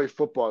boys play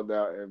football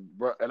now,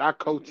 and I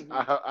coach.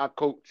 I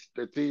coach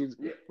the teams.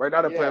 Yeah, Right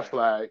now they're playing yeah,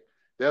 flag.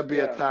 There'll be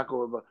a yeah,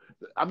 tackle.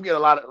 I'm getting a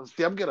lot of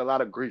I'm getting a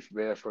lot of grief,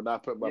 man, for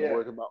not putting my yeah.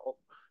 boys in my.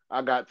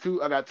 I got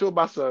two. I got two of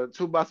my sons.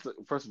 Two of my sons.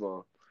 First of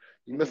all,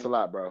 you miss Hmm. a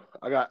lot, bro.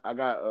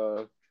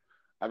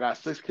 I got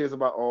six kids of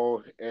my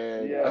own,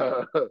 and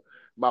Yeah,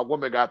 my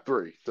woman got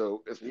three.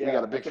 So we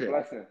got yeah. a big That's a family.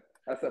 blessing.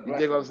 That's a You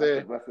dig what blessing. I'm That's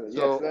a saying? blessing.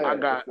 Yes, So I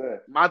sir. Yes, got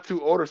sir. my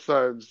two older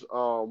sons.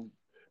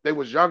 They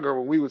was younger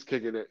when we was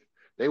kicking it.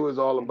 They was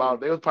all Hmm. about.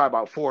 They was probably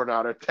about four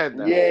now. They're 10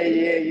 now. Yeah,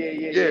 yeah, yeah,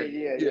 yeah, Yeah, yeah,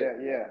 yeah, yeah. yeah,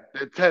 yeah.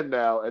 They're 10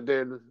 now. And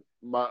then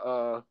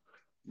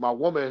my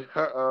woman,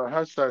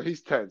 her son,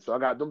 he's 10. So I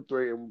got them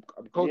three, and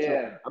I'm coaching them.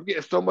 Yeah. I'm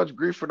getting so much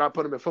grief for not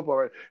putting them in football.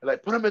 Right? And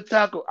like put them in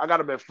tackle. I got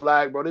them in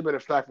flag, bro. They've been in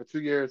flag for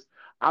 2 years.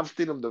 I've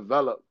seen them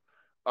develop.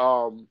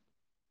 Um,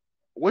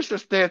 what's your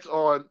stance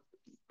on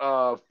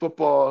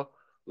football?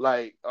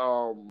 Like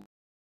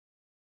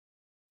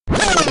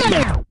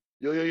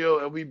yo,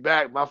 and we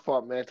back. My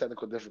fault, man.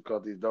 Technical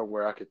difficulties. Don't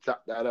worry, I can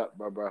chop that up,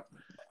 bro.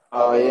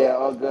 Oh Uh, yeah,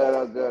 all good,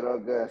 all good, all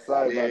good.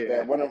 Sorry about yeah.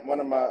 that. One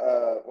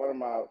of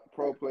my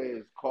pro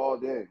players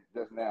called in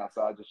just now,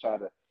 so I just had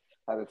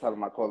to tell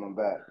him I called him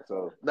back.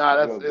 So Nah,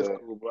 real it's good.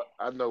 cool, but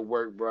I know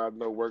work, bro. I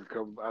know work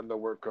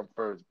come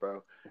first,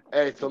 bro.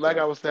 Hey, so like Okay.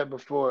 I was saying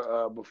before,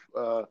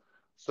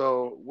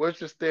 so what's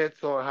your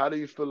stance on how do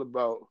you feel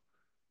about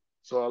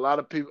so a lot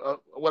of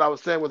people what I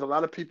was saying was a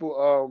lot of people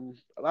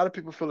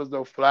feel as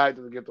though flag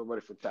doesn't get them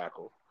ready for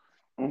tackle.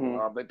 Mhm.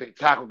 They think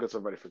tackle gets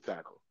them ready for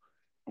tackle.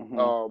 Mhm.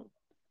 Um,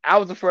 I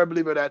was a firm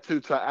believer of that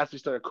too, so I actually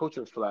started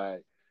coaching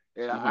flag,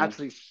 and I Mhm.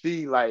 actually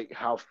see like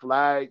how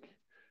flag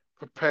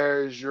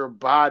prepares your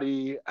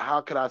body.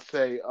 How can I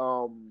say,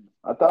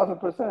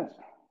 1,000%.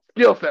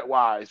 skill set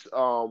wise,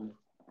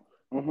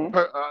 Mhm.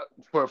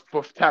 per,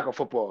 for tackle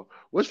football.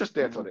 What's your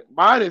stance on Mhm. it?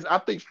 Mine is I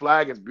think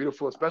flag is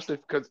beautiful, especially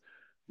because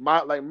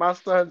my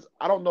sons.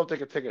 I don't know if they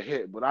can take a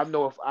hit, but I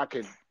know if I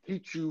can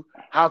teach you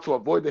how to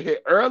avoid the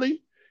hit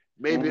early,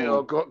 maybe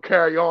it'll Mhm. go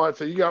carry on.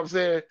 So you know what I'm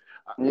saying?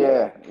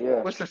 Yeah,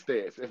 yeah. What's your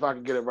stance if I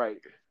can get it right?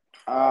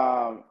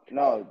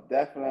 No,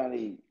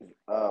 definitely.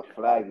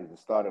 Flag is the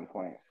starting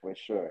point for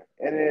sure.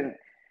 And then,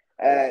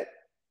 uh,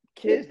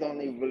 kids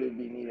don't even really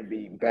need to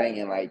be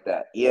banging like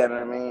that. You know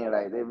what I mean?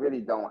 Like they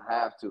really don't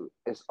have to.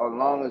 It's as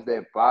long as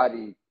their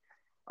body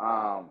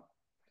um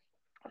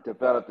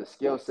develop the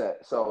skill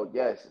set. So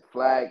yes,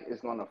 flag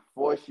is gonna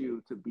force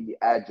you to be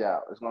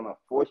agile. It's gonna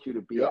force you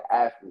to be an Yep.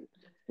 athlete.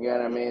 You know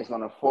what I Yep. mean? It's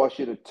gonna force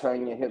you to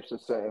turn your hips a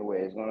certain way.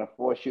 It's gonna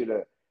force you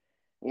to,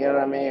 you know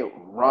what I mean,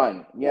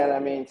 run. You know what I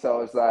mean?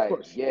 So it's Of like,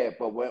 course. yeah,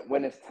 but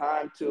when it's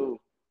time to,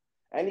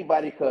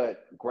 anybody could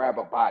grab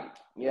a body.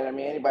 You know what I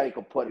mean? Anybody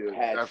could put Yeah.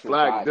 pads That to a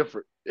flag body.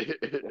 different.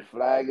 The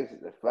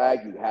flag.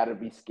 You got to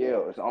be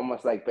skilled. It's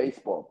almost like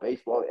baseball.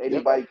 Baseball.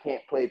 Yep. Anybody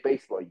can't play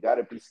baseball. You got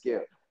to be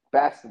skilled.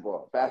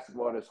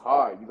 Basketball is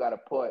hard. You got to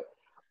put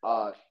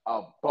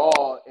a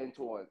ball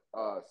into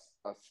a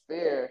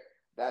sphere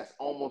that's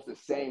almost the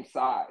same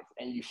size,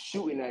 and you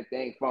shooting that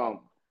thing from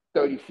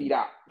 30 feet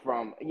out.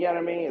 From, you know what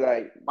I mean?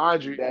 Like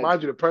that.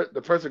 Mind you,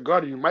 the person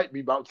guarding you might be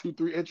about 2,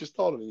 3 inches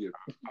taller than you.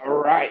 All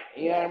right,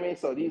 you know what I mean.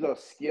 So these are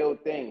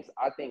skilled things.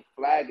 I think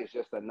flag is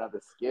just another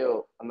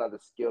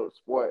skilled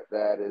sport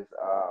that is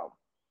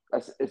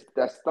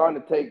that's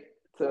starting to take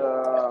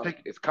to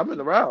It's coming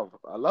around.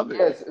 I love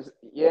it.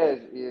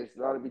 it's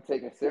starting to be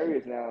taken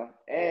serious now.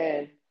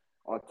 And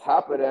on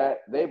top of that,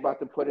 they about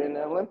to put in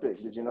the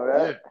Olympics. Did you know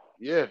that?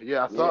 Yeah,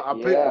 yeah. Yeah, I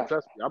play. yeah,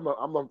 Trust me,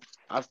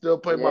 I still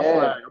play my yeah,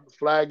 flag. I'm a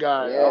flag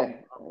guy. yeah,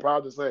 I'm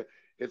proud to say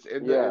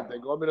yeah, they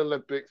go in the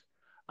Olympics.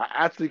 I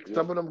actually yeah.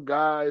 some of them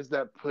guys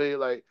that play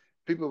like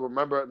people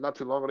remember not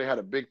too long ago they had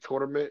a big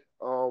tournament.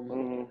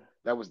 Mm-hmm,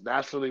 That was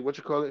nationally what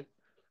you call it.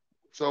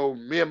 So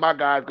me and my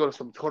guys go to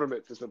some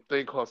tournaments. It's a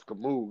thing called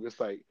Skamoog. It's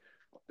like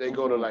they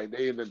go to mm-hmm. like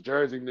they in the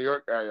Jersey, New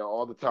York area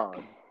all the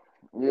time.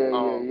 Yeah, yeah,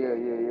 Um, yeah,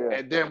 yeah,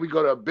 and then we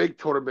go to a big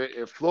tournament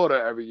in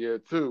Florida every year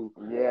too.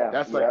 yeah, yeah,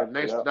 That's like yeah, a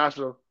yeah,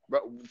 national.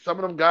 But some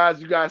of them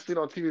guys you guys seen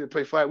on TV that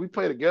play flag, we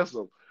played against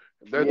them.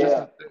 They're just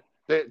yeah.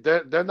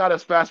 they're not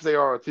as fast as they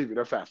are on TV.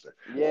 They're faster.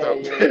 Yeah,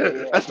 So yeah,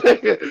 yeah,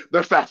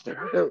 they're faster,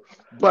 yeah.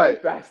 but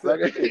Faster. like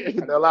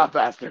they're a lot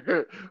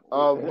faster.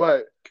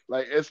 But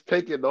like it's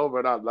taking over,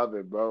 and I love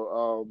it,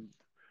 bro.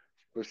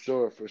 For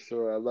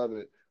sure, I love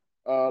it.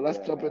 Yeah,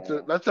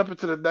 man. let's jump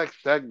into the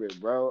next segment,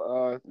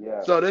 bro.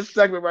 Yeah. So this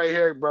segment right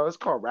here, bro, it's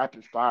called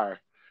Rapid Fire.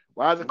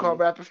 Why is it Mhm. called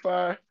Rapid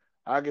Fire?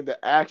 I get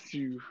to ask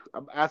you.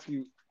 I'm asking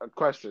you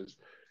questions.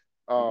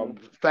 Mhm.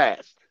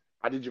 Fast.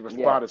 I need you to Yeah.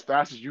 respond as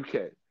fast as you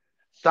can.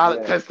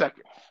 Solid Yeah. 10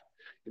 seconds.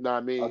 You know what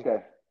I mean?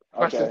 Okay.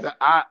 Questions Okay. that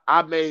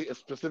I made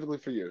specifically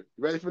for you.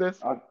 You ready for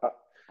this? Uh, uh,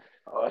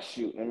 oh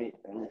shoot. Let me.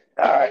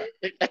 All right.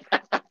 All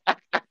right.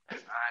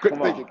 Quick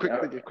Come thinking, on. quick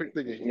thinking, quick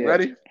thinking. You Yeah.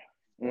 ready?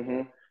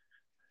 Mhm.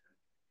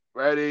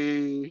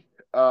 Ready?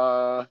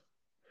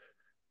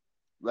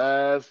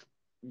 Let's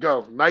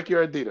go. Nike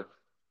or Adidas?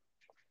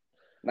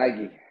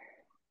 Nike.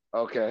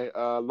 Okay.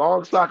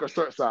 Long sock or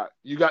short sock?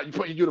 You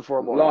put your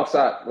uniform on. Long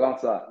shot. Long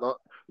shot. Long,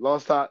 long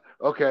sock.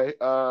 Okay.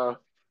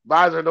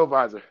 Visor or no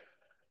visor?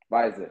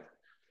 Visor.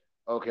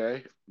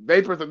 Okay.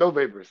 Vapors or no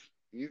vapors?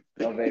 You,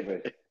 No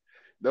vapors.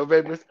 no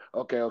vapors.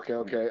 Okay. Okay.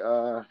 Mm.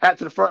 Okay. Hat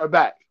to the front or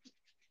back?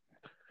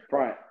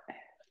 Front.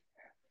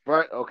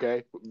 Front.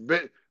 Okay.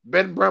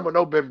 Ben Brim or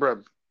no Ben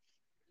Brim?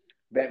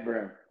 Bent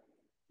brim.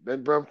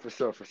 Ben Brim for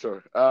sure. For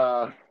sure.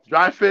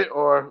 Dry fit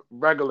or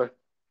regular?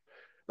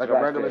 Like a Dry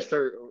regular fit.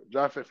 shirt,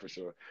 dry fit for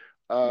sure.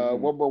 Mhm.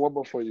 One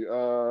more for you.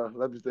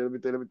 Let me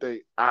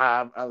think.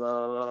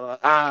 All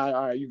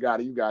right, you got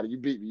it, you got it. You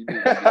beat me, you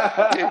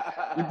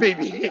beat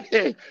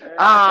me.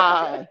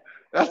 ah,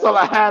 that's all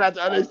I had. I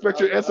didn't expect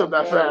you to I answer was that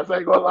ready. fast. I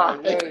ain't gonna I lie.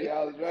 was ready.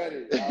 I was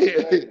ready. I was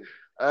ready.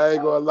 I ain't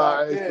I gonna was lie.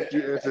 I locked didn't in. expect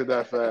you to answer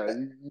that fast.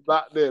 You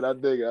locked in. I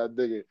dig it. I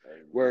dig it.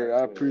 Word. I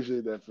Locked in.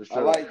 appreciate that for I sure.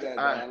 like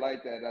that though. I, I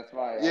like that. That's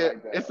fire. I yeah,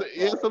 like that. That's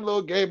it's fire. a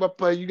little game I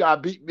play. You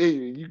gotta beat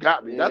me. You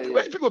got me. Yeah, That's the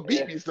way yeah, people beat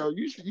yeah. me. So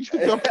you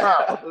should feel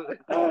proud.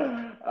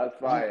 That's you,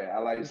 fire. I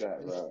like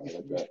that, bro. I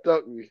like you that.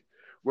 stuck me.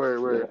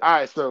 Word, Yeah. word. All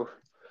right, so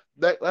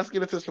let's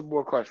get into some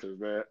more questions,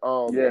 man.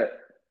 Yeah.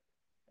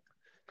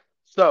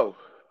 So,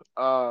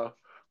 uh,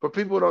 for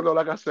people who don't know,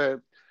 like I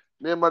said,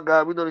 me and my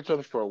guy, we known each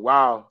other for a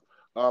while.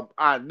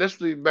 I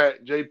initially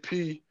met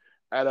JP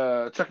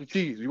at Chuck E.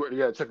 Cheese. We worked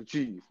together at Chuck E.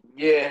 Cheese.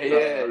 Yeah,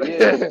 yeah,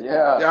 yeah,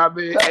 Yeah, yeah. I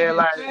mean, Chuck and E.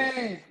 like,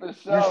 Cheese for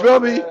you sure, feel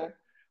me? man.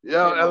 We Yo,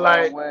 came a and long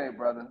like, way,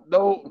 brother.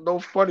 no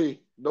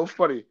funny.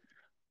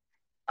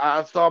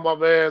 I saw my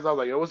man's. I was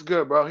like, "Yo, what's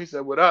good, bro?" He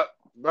said, "What up,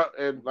 bro?"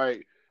 And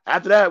like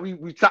after that,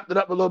 we chopped it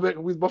up a little bit.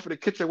 We was both in the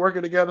kitchen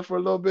working together for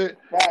a little bit.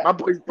 My Facts,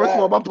 boy, first of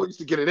all, facts. my boy used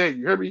to get it in.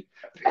 You hear me?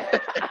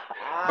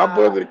 My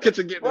boy was in the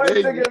kitchen getting Boy it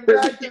in. took You it hear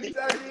back to me?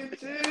 Chuck E.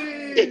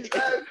 Cheese.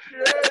 That's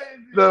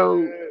crazy, So,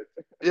 man.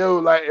 yo,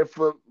 like, if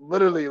for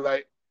literally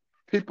like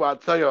people, I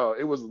tell y'all,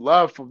 it was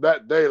love from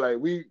that day. Like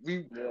we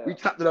Yeah.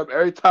 chopped it up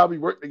every time we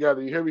worked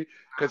together. You hear me?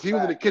 Because he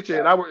was in the Facts, kitchen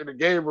and I facts, worked in the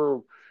game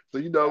room. So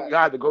facts,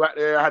 I had to go out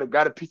there. I had to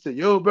grab a pizza.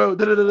 Yo, bro.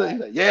 Da, da, da, da. He's facts,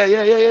 like, yeah,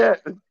 yeah, yeah, facts, yeah.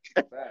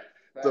 facts,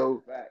 facts,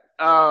 So, facts, facts.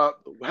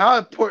 how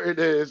important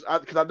is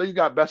because I know you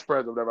got best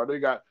friends or whatever. I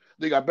know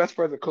you got best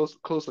friends and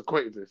close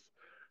acquaintances.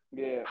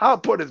 Yeah. How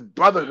important is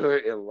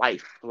brotherhood in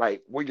life?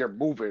 Like when you're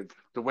moving,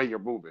 the way you're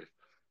moving.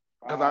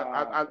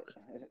 Because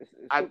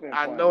It's super I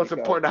important know it's because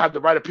important to have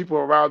the right people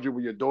around you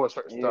when you're doing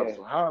certain stuff. yeah,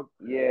 So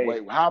yeah.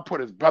 how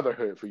important is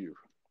brotherhood for you?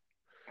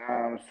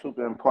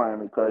 Super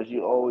important because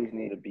you always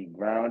need to be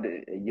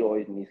grounded and you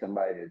always need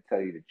somebody to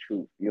tell you the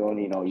truth. You don't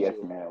need no For yes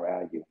sure, man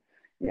around you.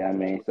 You know what I for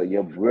mean? sure, So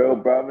your real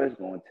brother's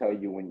gonna tell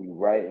you when you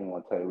right and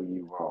gonna tell you when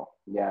you wrong.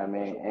 You know what I for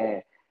mean? sure,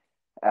 And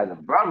as a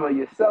brother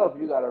yourself,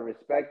 you gotta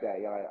respect that.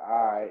 You're like,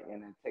 all right,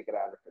 and then take it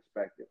out of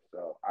perspective.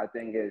 So I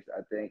think it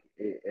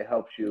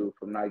helps you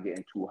from not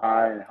getting too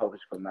high and it helps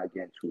you from not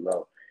getting too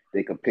low.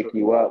 They can for pick sure,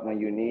 you up when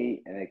you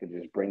need and they can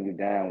just bring you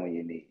down when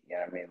you need. You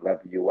know what I mean?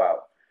 Level you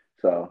out.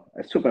 So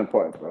it's super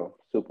important, bro.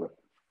 Super.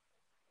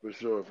 for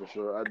sure, for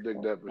sure. I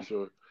dig that for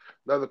sure.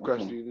 Another Mhm.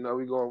 question,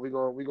 we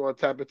going to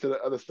tap into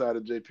the other side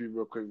of JP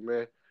real quick,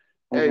 man.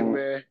 Hey, Mhm.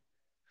 man,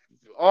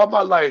 all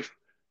my life,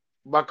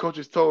 my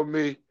coaches told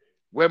me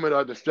women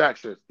are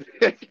distractions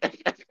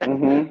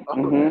Mhm.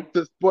 Mhm.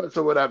 to sports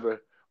or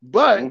whatever.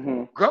 But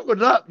Mhm.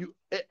 growing up,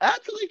 it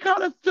actually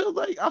kind of feels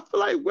like I feel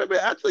like women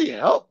actually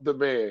help the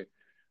man.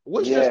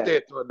 What's your Yeah.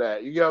 stance on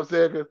that? You know what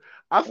I'm saying?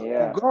 Because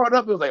Yeah. growing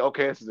up, it was like,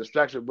 okay, it's a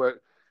distraction. But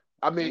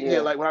I mean, yeah,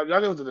 Yeah. like when I was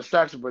younger, it was a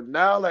distraction. But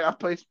now, like I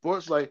play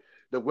sports, like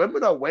the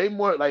women are way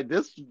more like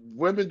this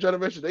women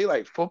generation. They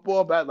like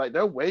football, but like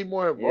they're way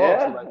more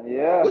involved. So Yeah. like,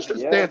 Yeah. what's your Yeah.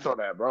 stance on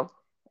that, bro?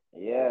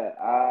 Yeah,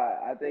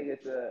 I think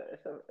it's a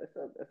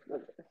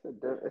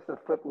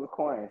flip of a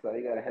coin. So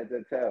you got to heads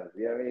and tails.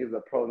 You know what I mean? It's a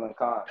pros and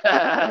cons. You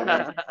know what I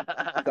mean?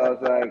 So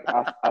it's like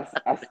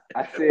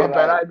I see My it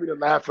bad. I like didn't mean to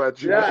laugh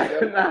at you. yeah,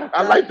 nah,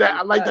 I like facts, that.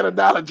 I it's like that facts,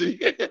 analogy.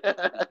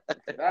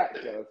 it's facts,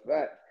 yo, it's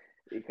facts.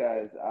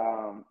 Because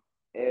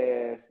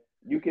if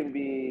you can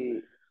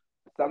be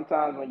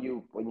sometimes when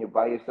you're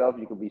by yourself,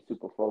 you can be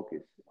super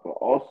focused. But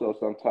also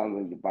sometimes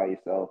when you're by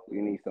yourself,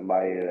 you need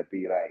somebody to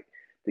be like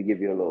to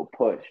give you a little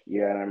push.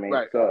 You know what I mean?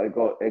 Right. So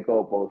it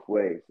go both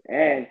ways.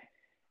 And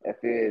if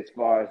it's as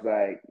far as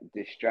like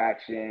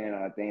distraction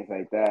or things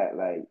like that,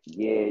 like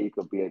yeah, you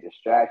could be a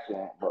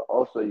distraction, but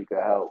also you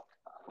could help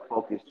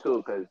focus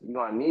too, because you're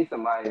gonna need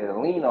somebody to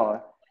lean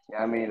on. You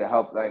know what I mean, to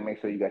help like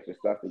make sure you got your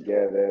stuff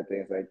together,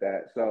 things like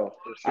that. So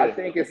For I sure.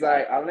 think it's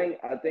like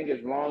I think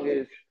as long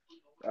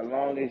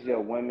as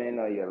your woman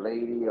or your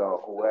lady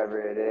or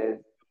whoever it is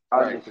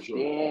Right, for sure.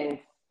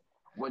 understands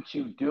what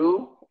you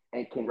do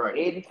and can Right.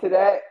 aid to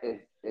that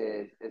is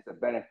a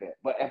benefit.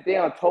 But if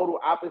they're on total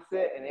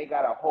opposite and they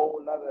got a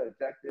whole nother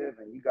objective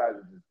and you guys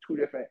are just two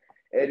different,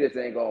 it just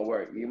ain't gonna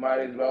work. You might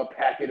as well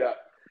pack it up.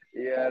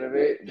 You know what I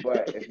mean?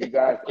 But if you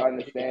guys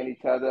understand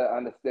each other,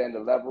 understand the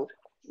level,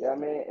 you know what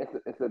I mean?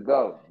 It's a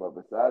go. But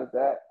besides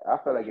that, I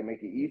feel like it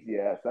make it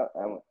easier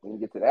when you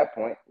get to that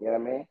point. You know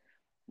what I mean?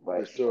 For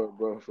But sure,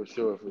 bro. For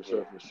sure, for yeah,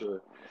 sure, for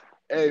sure.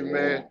 Hey, yeah,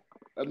 man.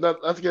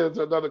 Let's get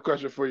into another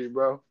question for you,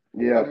 bro.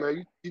 yeah.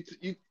 Man,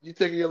 you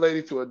taking your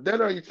lady to a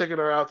dinner? Or you taking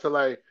her out to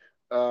like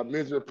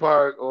amusement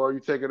park, or you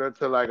taking her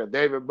to like a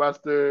Dave and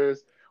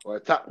Buster's or a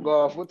Top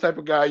Golf? What type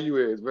of guy you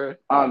is, man?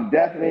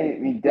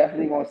 We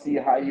definitely gonna see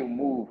how you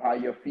move, how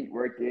your feet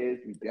work is.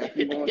 We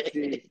definitely gonna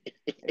see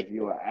if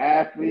you're an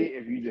athlete,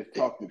 if you just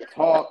talk the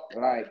talk.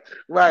 Like,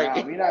 nah,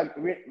 Right. we not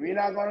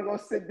gonna go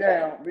sit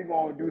down. We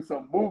gonna do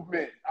some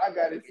movement. I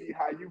gotta see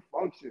how you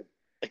function.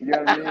 You know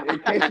what I mean? In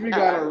case we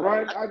gotta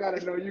run, I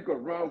gotta know you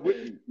can run with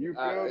me. You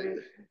Uh, feel me?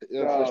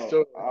 yeah, for So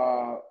sure.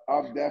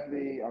 I'm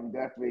definitely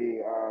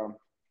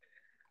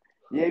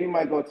yeah, we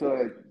might go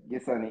to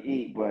get something to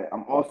eat, but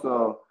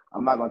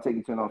I'm not gonna take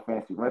you to no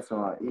fancy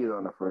restaurant either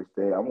on the first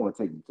day. I'm gonna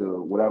take you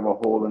to whatever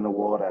hole in the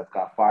wall that's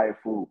got fire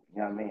food.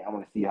 You know what I mean? I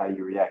want to see how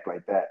you react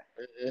like that,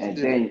 and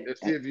then And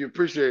see if you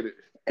appreciate it.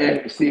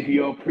 and see if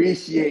you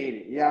appreciate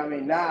it. You know what I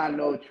mean? Now I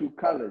know true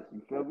colors.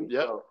 You feel me?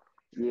 Yep. So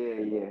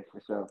yeah, for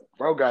sure.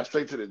 Bro got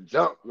straight to the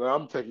jump. Man,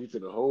 I'm taking you to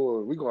the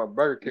whole. We going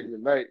Burger King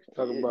tonight.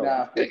 Talking about.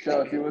 Nah, for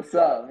sure. See what's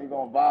up. We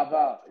gonna vibe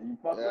out. You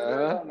fuck with it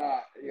Uh-huh. or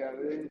not? You know what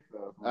I mean?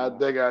 So come I on.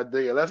 dig it. I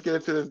dig it. Let's get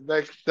into this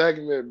next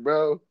segment,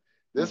 bro.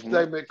 This Mhm.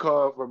 segment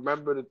called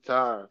 "Remember the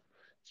Time."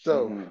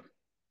 So Mhm.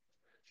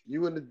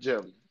 you in the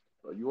gym,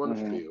 or you on the Mhm.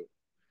 field,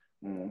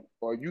 Mhm.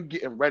 or you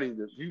get ready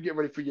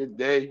for your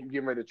day. You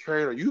get ready to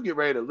train, or you get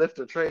ready to lift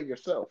or train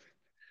yourself.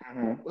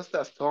 Mhm. What's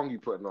that song you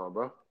putting on,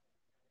 bro?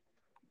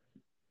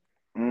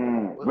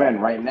 What When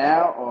right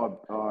now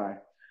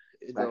or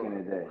you back know? in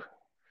the day?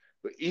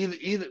 But either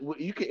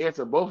you can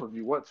answer both if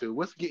you want to.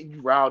 What's getting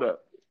you riled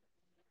up?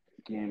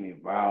 Getting me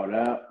riled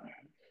up.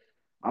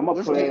 I'm gonna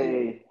What's getting you?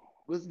 play.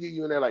 What's getting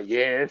you in there? Like,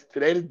 yes,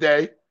 today the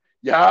day.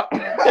 Yup. I'm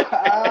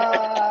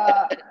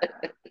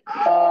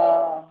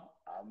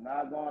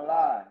not gonna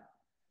lie.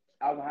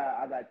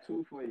 I got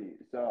two for you.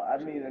 So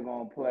I'm either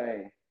gonna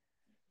play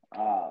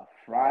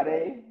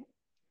Friday.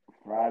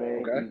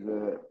 Friday, Okay.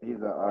 he's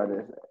an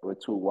artist with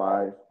two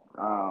Y's.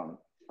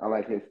 I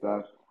like his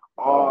stuff.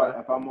 Or Okay.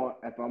 if I'm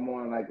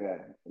on like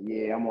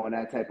I'm on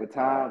that type of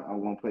time,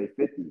 I'm gonna play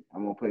 50.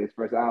 I'm gonna play his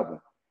first album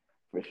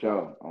for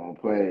sure. I'm gonna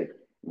play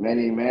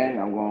Many Men.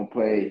 I'm gonna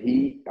play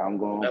Heat. I'm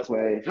gonna That's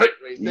play right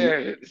right You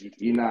there.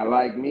 You Not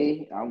Like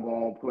Me. I'm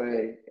gonna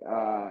play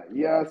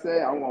you know what I'm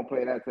saying? I'm gonna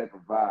play that type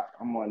of vibe.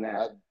 I'm on I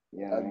that.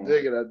 You know I what I mean?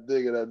 dig it. I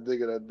dig it. I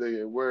dig it. I dig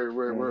it. Word.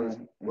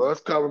 Mm-hmm. Well,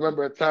 it's called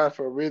Remember a Time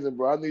for a reason,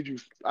 bro. I need you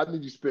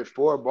to spit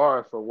 4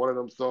 bars for one of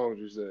them songs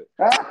you said.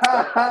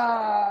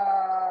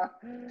 That.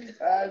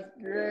 That's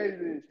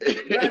crazy.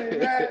 Many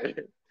Man,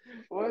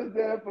 what's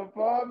that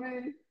for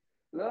me?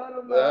 Lord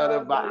of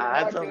my baby,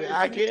 I I told me can't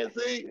I see. can't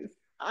see.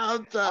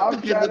 I'm trying to I'm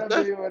get the trying to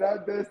dust, be what I'm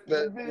destined to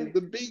but be,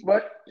 the beat,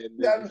 but and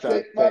then you never try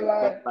to take my take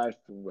my life. life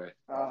away.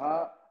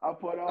 I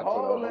put a I put a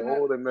hole in it,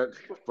 hole in it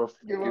for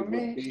giving giving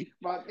me me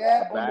my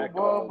cat on the back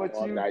ball, on but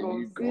all you night. gon'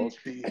 You gonna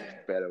see. see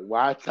better.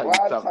 Watch how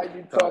Watch how you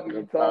you talking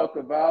about talk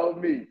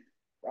about me.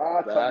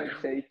 I'm trying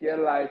back. to take your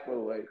life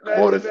away. Many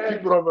Coldest Men,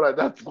 people don't realize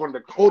that's one of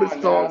the come coldest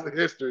on songs now. in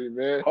history,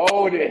 man.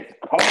 Coldest,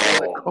 One of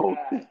the cold, cold,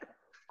 man.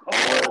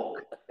 one of the,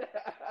 Cold.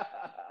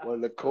 one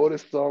of the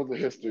coldest songs in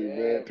history, man.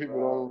 Yeah, People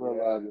bro. don't Yeah.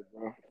 realize it,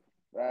 bro.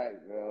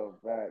 Back, bro.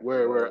 Back,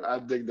 Where bro. I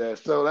dig that.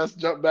 So let's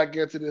jump back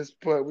into this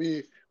point.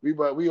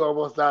 We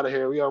almost out of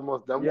here. We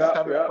almost done. We just Yep,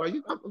 having yep.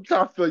 fun. I'm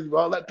trying to feel you,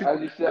 bro.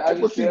 As you should, Let as people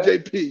you see should.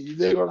 JP. You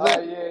dig what I'm Oh,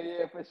 saying?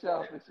 yeah, for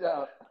sure, for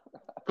sure.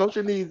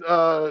 Coaching these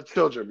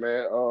children,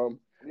 man.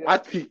 I Yeah,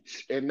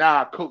 teach and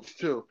now I coach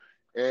too.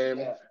 And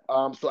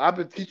yeah. so I've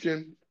been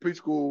teaching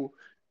preschool,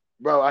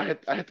 bro. I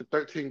hit the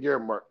 13 year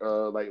mark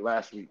like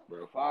last week,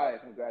 bro. Fire.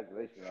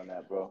 Congratulations on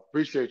that, bro.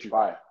 Appreciate you.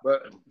 Fire.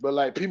 But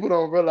like people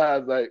don't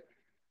realize like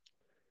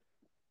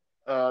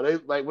they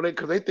like when they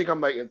because they think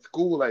I'm like in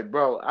school, like,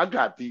 bro, I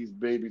got these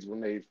babies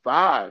when they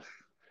 5.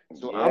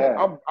 So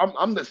Yeah.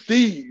 I'm the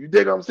seed. You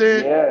dig what I'm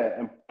saying? Yeah.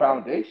 And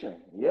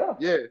foundation. Yeah.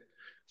 Yeah.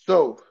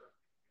 So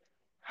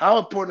how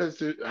important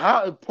is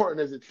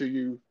it to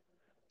you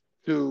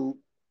to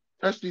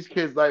touch these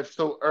kids' life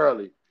so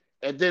early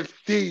and then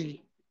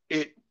see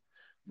it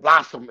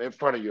blossom in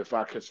front of you, if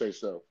I could say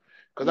so?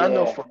 Because I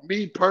know Yeah. for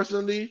me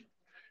personally,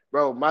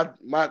 bro, my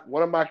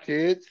one of my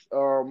kids, I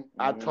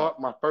Mhm. taught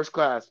my first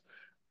class,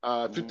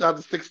 Mhm.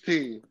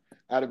 2016.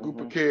 I had a group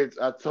of Mhm. kids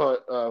I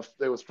taught.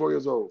 They was 4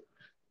 years old,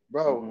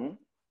 bro. Mhm.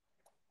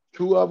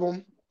 Two of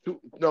them,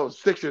 no,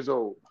 6 years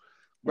old,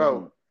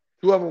 bro. Mhm.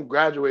 Two of them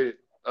graduated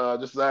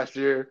just last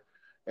year,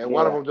 and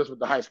one of Yeah. them just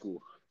went to high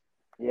school.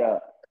 Yeah.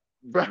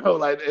 Bro,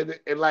 like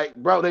and like,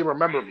 bro, they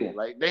remember me. Shit.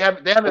 Like they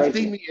haven't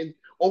seen Crazy. me in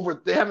over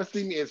they haven't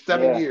seen me in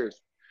seven Yeah.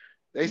 years.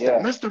 They said, Yeah.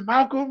 Mr.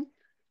 Malcolm,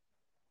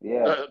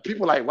 Yeah.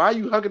 people like, why are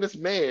you hugging this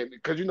man?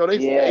 Because they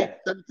Yeah.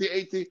 17,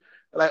 18.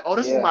 Like, oh,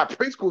 this is Yeah. my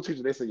preschool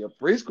teacher. They say your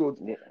preschool.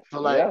 Yeah. So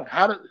like, Yeah.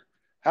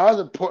 how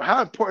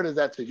important is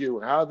that to you?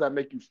 And how does that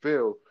make you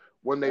feel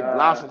when they Uh,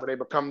 blossom and they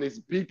become these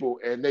people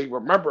and they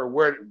remember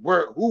where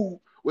who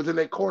was in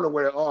their corner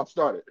where it all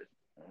started?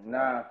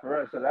 nah, for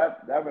real. So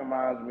that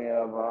reminds me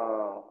of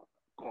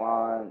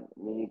Quan,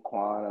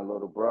 and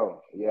little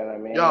bro. You know what I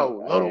mean?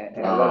 Yo, little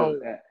bro,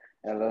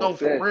 And little no,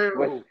 for sis,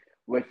 real.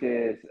 which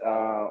is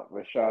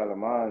Rashad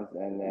Lamont,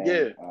 and then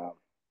Yeah.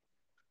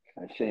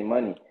 Shay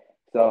Money.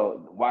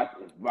 So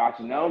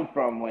watching them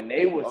from when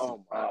they was Oh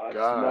my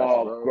gosh,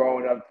 small, bro.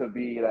 growing up to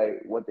be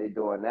like what they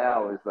doing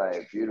now is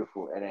like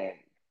beautiful. And then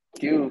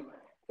Q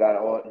got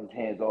all his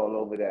hands all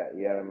over that.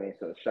 You know what I mean?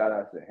 So shout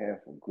out to him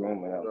for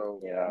grooming them.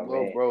 Bro, You know what I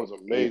little mean? bro's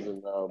He,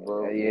 amazing now,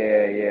 bro.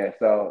 yeah.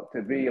 So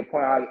to be a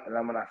point,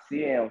 and when I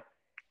see him,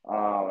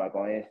 like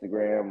on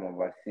Instagram,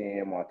 or if I see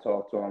him or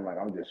talk to him, like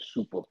I'm just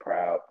super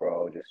proud,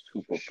 bro. Just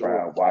For super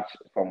sure. proud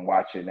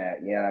watching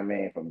that. You know what I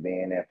mean? From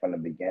being there from the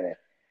beginning,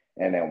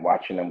 and then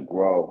watching them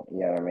grow. You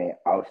know what I mean?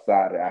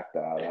 Outside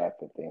after all that,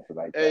 and things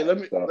like Hey, that. let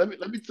me So let me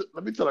let me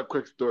let me tell a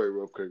quick story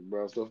real quick,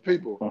 bro. So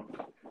people,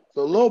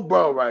 so little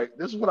bro, right?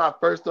 This is when I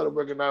first started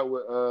working out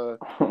with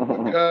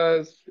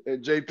Cuz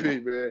and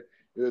JP, man.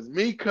 It was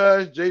me,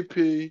 Cuz,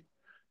 JP,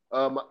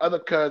 my other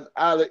cuz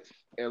Alex,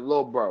 and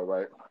little bro,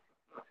 right?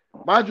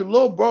 Mind you,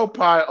 little bro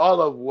probably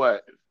all of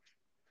what?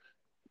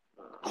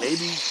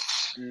 Maybe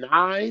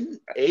nine,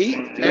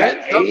 eight, yeah,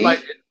 10, something like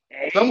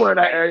somewhere in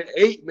that like area,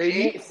 eight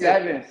maybe. 8, Yeah.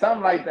 7,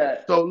 something like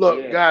that. So look,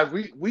 Yeah, guys,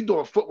 we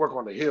doing footwork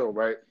on the hill,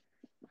 right?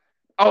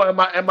 Oh, and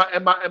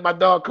my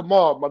dog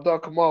Kamal,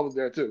 was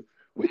there too.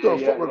 We doing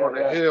footwork on the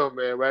yeah. hill,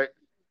 man, right?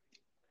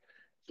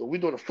 So we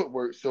doing the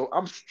footwork. So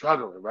I'm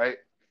struggling, right?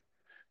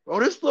 Bro,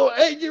 this little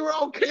 8-year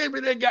old came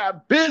in and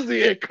got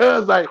busy, and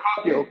cuz like,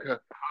 Okay.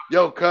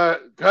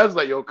 cuz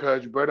like, yo,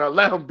 cuz, you better not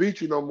let him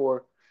beat you no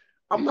more.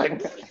 I'm like,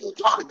 bro, you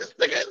talking? This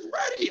nigga is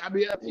ready. I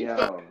mean, you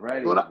feel, Yo,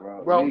 ready, bro,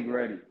 bro. bro, League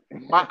ready.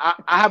 I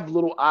have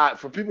little eyes.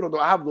 For people who don't know,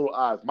 I have little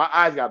eyes. My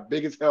eyes got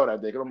big as hell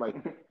that day. And I'm like,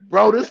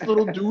 bro, this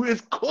little dude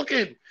is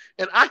cooking,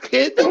 and I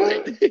can't do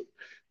it.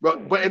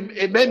 But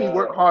it made me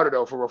work Yeah, harder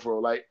though, for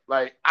real. Like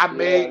I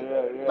made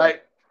yeah.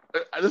 like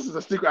this is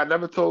a secret I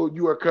never told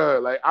you or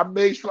Cuz. Like I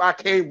made sure I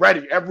came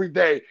ready every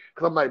day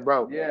because I'm like,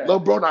 bro, Yeah. little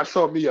bro not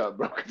showing me up,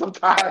 bro. Cause I'm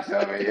tired. I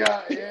show me,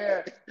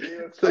 yeah. He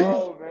was So you,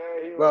 cold, man.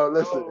 He was bro,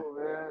 listen. cold,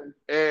 man.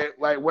 And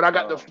like when I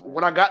got the Oh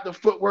when I got the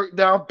footwork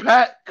down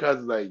pat,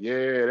 cuz like, yeah,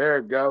 there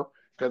it go.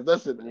 Cause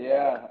listen, man.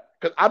 Yeah.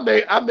 cause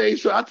I made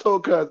sure I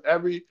told cuz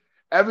every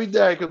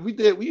day, cause we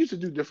used to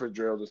do different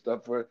drills and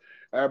stuff for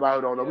everybody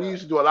who don't know. We Yeah.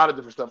 used to do a lot of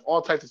different stuff,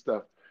 all types of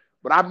stuff.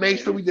 But I made Yeah,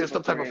 sure he we was did super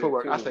some type of creative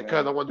footwork. I too, said,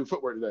 cuz I man. want to do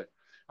footwork today.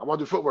 I want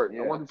to do footwork.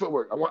 I Yeah. want to do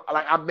footwork.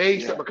 I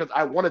made sure Yeah. because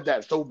I wanted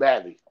that so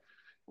badly.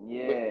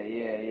 But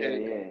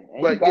and,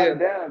 And you but got yeah, it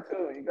down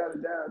too. You got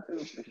it down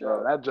too, for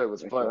bro, sure. that joke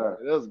was For fun, man. sure.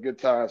 It was good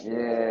times for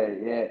real.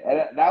 Yeah.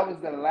 And that was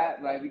the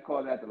lab, like we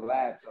call that the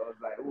lab. So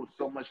it's like, oh,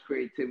 so much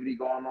creativity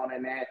going on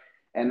in there.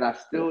 And I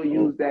still Mhm.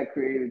 use that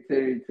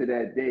creativity to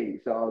that day.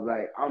 So I was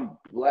like, I'm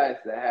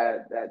blessed to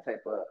have that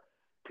type of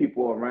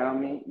people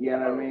around me, you know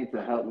what I Bro, mean,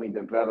 to help me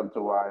develop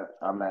to where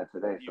I'm at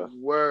today. you So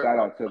were shout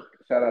out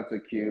to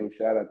Q,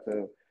 shout out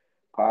to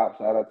Pop,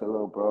 shout out to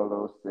little bro,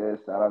 little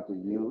sis, shout out to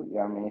you, you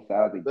know what I mean?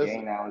 Shout out to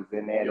listen, Gang that was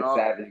in there, the y'all.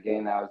 Savage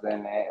Gang that was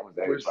in there. It was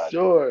For everybody.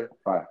 sure.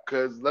 Fine.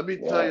 Cause let me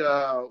tell Yeah.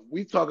 you,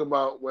 we talking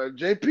about when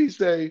JP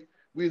say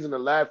we was in the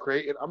lab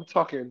creating. I'm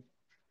talking.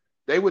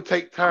 They would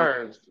take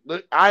turns.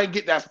 Look, I didn't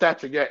get that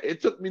stature yet.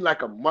 It took me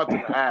like a month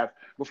and a half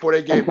before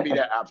they gave me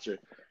that option.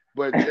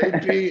 But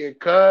JP and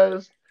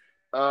Cuz,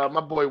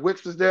 my boy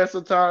Wicks is there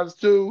sometimes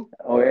too.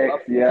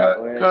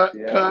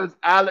 Cuz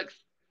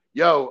Alex,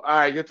 yo, all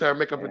right, your turn.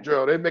 Make up a Yeah.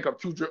 drill. They make up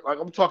two drill. Like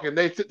I'm talking,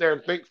 they sit there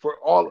and think for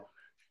all.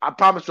 I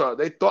promise you,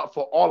 they thought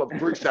for all of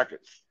 3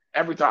 seconds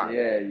every time.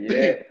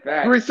 Yeah.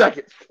 3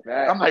 seconds.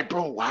 I'm Facts. like,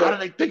 bro, how So are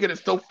they thinking it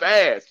so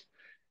fast?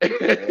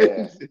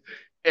 yeah.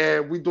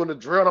 And we doing the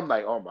drill. And I'm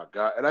like, oh my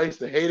god! And I used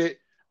to hate it.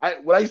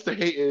 What I used to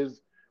hate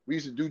is we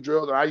used to do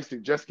drills, and I used to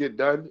just get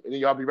done, and then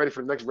y'all be ready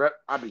for the next rep.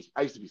 I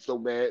used to be so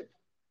mad.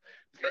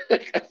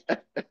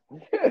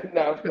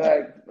 No,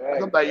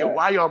 Cause I'm like, yo, facts.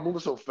 why y'all moving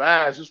so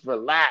fast? Just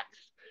relax.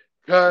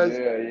 Cause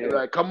Yeah.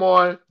 like, come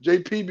on,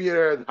 JP be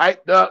there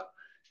hyped up.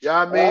 You know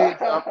what I mean?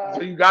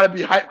 So you gotta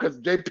be hyped because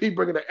JP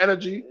bringing the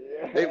energy.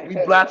 We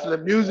blasting Yeah. the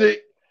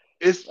music.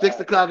 It's six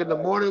Facts, o'clock in the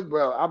facts. morning,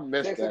 bro. I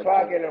missed 6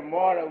 o'clock that. in the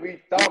morning,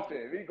 we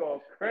thumping. We going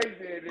crazy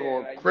in there.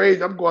 Going Like,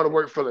 crazy. I'm going to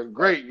work feeling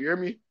great. You hear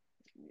me?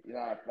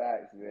 nah,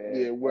 facts, man.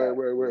 Yeah, Facts,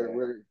 man.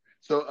 where.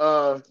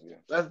 So Yeah.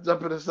 let's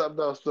jump into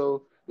something else.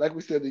 So like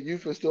we said, the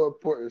youth is so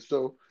important.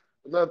 So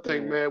another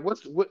thing, Yeah. man,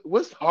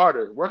 what's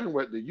harder, working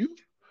with the youth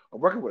or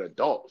working with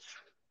adults?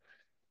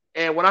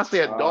 And when I say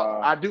adults,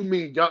 Uh, I do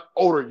mean young,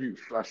 older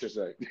youth, I should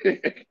say.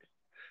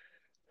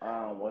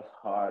 what's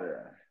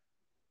harder?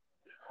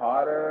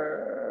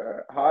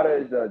 Harder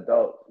is the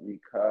adults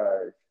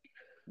because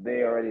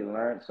they already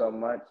learned so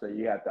much, so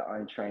you have to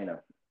untrain them.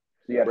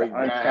 So you have to Break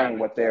bad untrain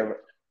what habits. they're.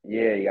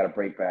 Yeah, you got to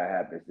break bad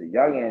habits. The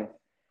youngins,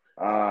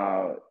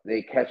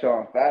 they catch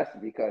on faster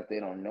because they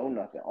don't know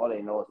nothing. All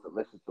they know is to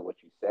listen to what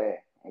you say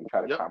and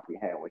try to Yep.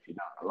 comprehend what you're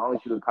doing. As long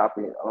as you can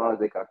comprehend, as long as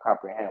they can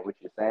comprehend what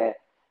you're saying,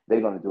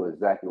 they're gonna do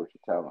exactly what you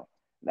tell them.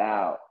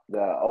 Now,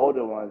 the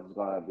older ones is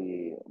gonna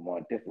be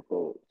more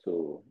difficult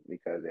too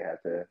because they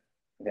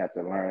have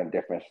to learn a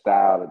different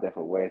style, a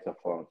different way to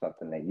form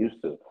something they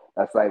used to.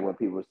 That's like when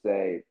people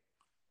say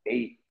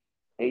 8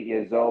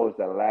 years old is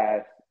the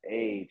last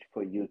age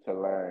for you to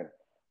learn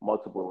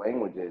multiple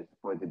languages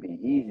for it to be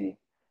easy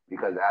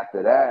because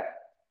after that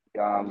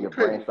You your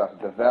brain crazy. starts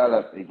to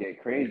develop. It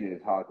get crazy.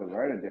 It's hard to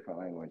learn a different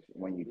language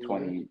when you're Hmm.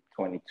 20,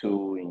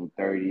 22, and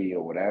 30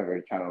 or whatever,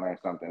 trying to learn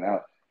something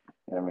else.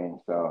 You know what I mean?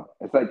 So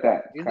it's like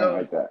that. It's You kind of know,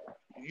 like that.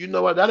 you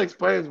know what? That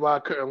explains why I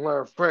couldn't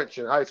learn French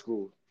in high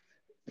school.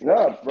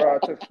 No, bro, I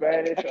took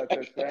Spanish. I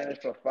took Spanish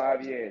for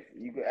 5 years.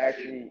 You could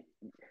actually,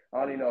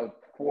 I only know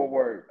 4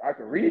 words. I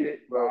can read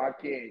it, but Bro, I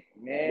can't,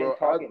 man, bro, I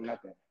talk it,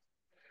 nothing.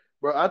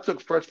 bro, I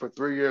took French for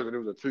 3 years and it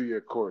was a 2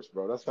 year course,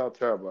 bro. That's how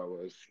terrible I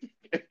was.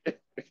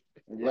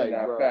 Yeah, Like,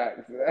 not bro.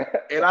 facts.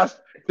 And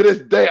to this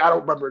day I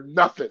don't remember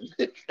nothing.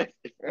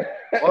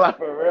 all I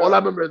For all I real.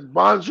 remember is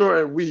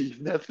bonjour and oui.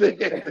 That's it.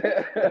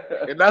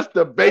 And that's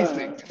the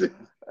basics.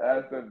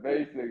 That's the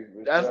basics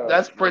for That's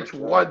sure. For French sure.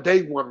 one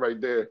day one right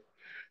there.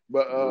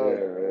 But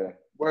Yeah, man.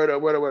 word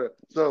up, word up, word up.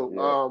 So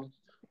Yeah.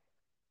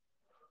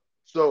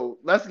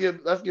 let's get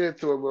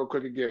into it real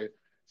quick again.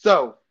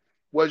 So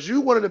was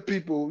you one of the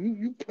people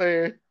you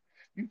play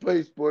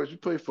sports, you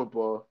play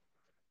football,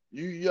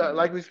 you yeah, Mm-hmm.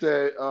 like we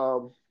said,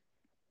 of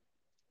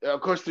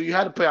course so you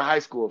had to play in high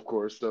school, of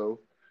course, so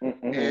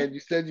Mm-hmm. and you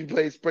said you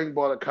played spring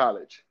ball at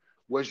college.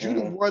 Was you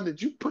the Mm-hmm. one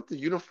that you put the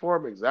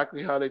uniform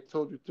exactly how they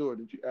told you to, or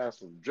did you add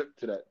some drip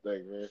to that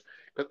thing, man?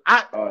 Because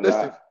I Oh,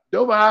 listen, not.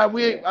 Dover High,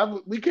 Yeah.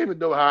 we came to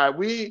Dover High.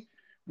 We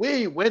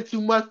ain't went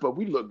too much, but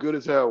we look good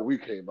as hell when we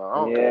came out. I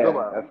don't care Yeah.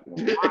 nobody. That's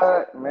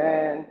what,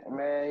 man.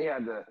 Man, you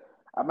had to.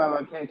 I remember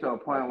I came to a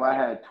point where I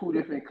had two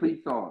different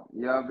cleats on.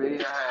 You know what I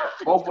mean? I had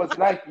both was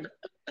Nike,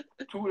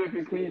 two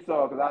different cleats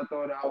on because I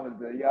thought I was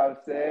the, you know what I'm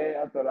saying?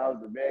 I thought I was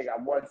the man.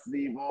 Got one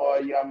sleeve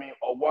on, you know what I mean?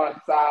 Or one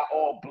side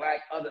all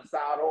black, other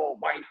side all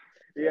white.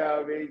 You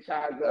know what I mean?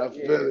 Trying to go, I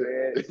yeah, feel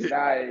man. it.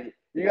 Nah,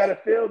 you gotta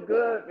feel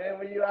good, man.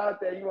 When you out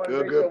there, you want to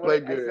Feel make sure good, when, play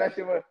good.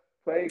 especially when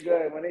play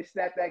good. When they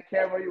snap that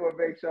camera, you want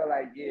to make sure,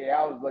 like, yeah,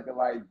 I was looking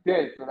like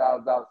this when I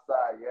was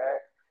outside, yeah.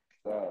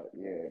 So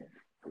yeah,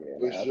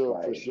 For that's sure,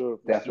 for like sure,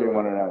 for definitely sure,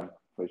 one of them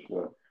for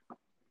sure.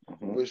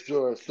 for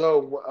sure.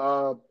 So,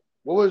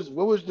 what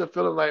was the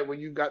feeling like when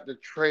you got to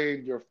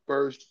train your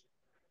first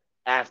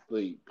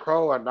athlete,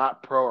 pro or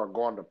not pro or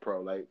going to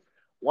pro? Like,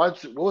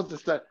 what was the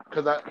set?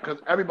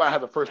 Because everybody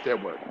has a first day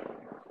of work.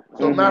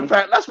 So, matter of Mm-hmm.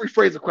 fact, let's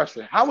rephrase the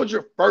question. How was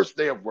your first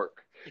day of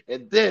work?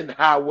 And then,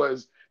 how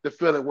was the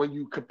feeling when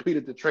you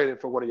completed the training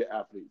for one of your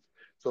athletes?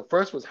 So,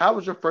 first was how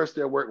was your first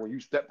day of work when you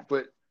stepped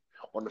foot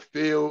on the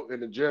field, in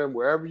the gym,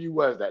 wherever you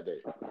was that day?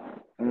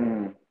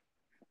 Mm.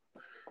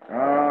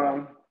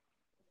 Um,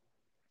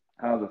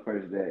 how was the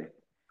first day?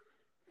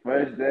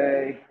 First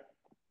day,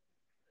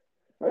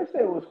 first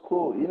day was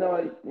cool. You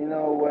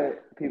know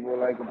what people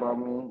like about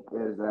me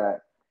is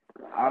that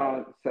I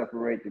don't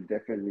separate the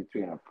difference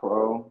between a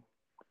pro,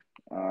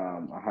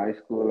 a high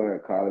schooler, a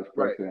college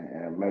Right. person,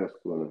 and a middle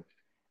schooler.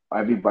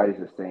 Everybody's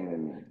the same to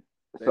me.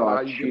 They So know I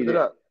how you giving treat it it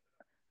up.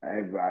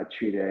 I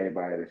treat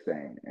everybody the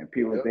same. And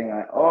people Yep. think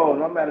like, oh,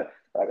 no matter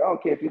like I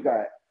don't care if you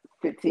got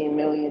 15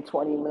 million,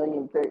 20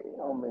 million, 30,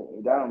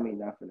 that don't mean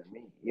nothing to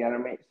me. You know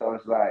what I mean? So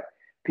it's like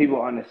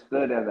people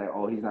understood as like,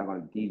 oh, he's not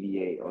gonna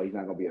deviate or he's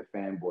not gonna be a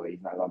fanboy,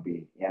 he's not gonna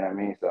be, you know what I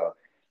mean? So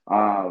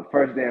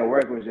first day of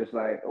work was just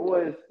like it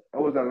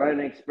was a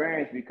learning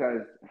experience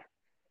because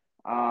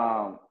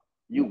um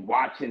you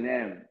watching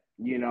them,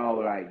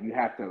 like you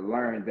have to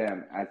learn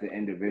them as an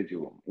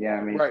individual. You know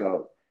what I mean? Right.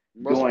 So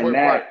Most doing important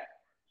that, part.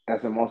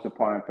 that's the most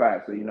important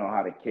part. So you know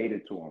how to cater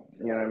to them.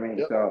 You know what I mean?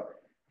 Yep. So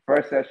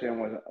first session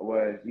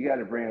was you got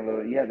to bring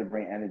you have to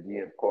bring energy,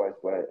 of course,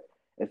 but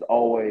it's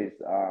always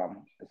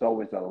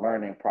a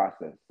learning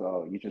process.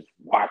 So you're just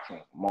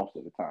watching most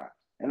of the time,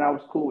 and I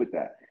was cool with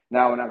that.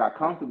 Now when I got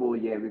comfortable,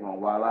 yeah, we're gonna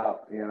wild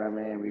out. You know what I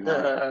mean? We're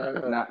gonna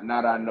not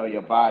that I know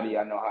your body,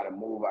 I know how to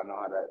move, I know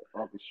how to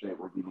orchestrate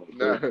what we need to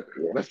Nah, do.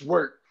 Yeah. let's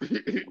work.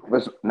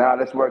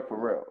 Let's work for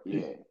real.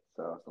 Yeah.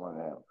 So it's one of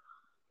them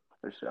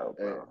for sure,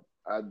 Hey, bro.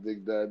 I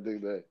dig that. I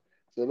dig that.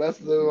 So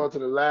let's move Hmm. on to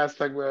the last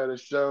segment of the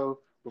show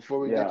before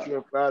we get Yeah. you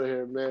up out of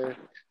here, man.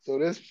 So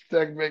this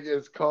segment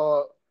is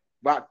called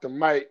 "Rock the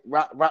Mic."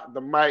 Rock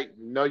the mic.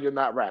 No, you're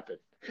not rapping.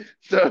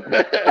 So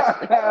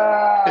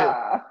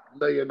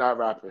no, you're not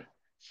rapping.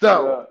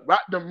 So Yeah.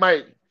 rock the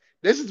mic.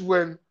 This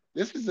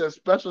is a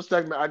special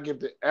segment I give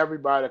to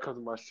everybody that comes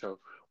to my show.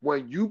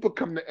 When you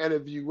become the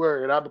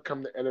interviewer and I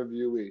become the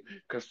interviewee,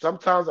 because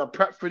sometimes I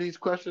prep for these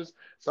questions,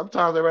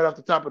 sometimes they're right off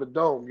the top of the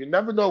dome. You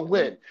never know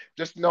when.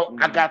 Just know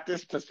I Mm-hmm. got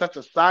this to such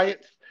a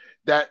science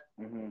that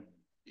Mm-hmm.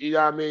 you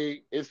know what I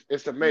mean?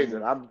 It's amazing.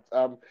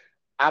 Mm-hmm.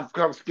 I've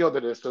come skilled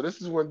at this. So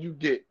this is when you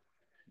get.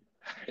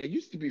 It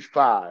used to be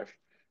five.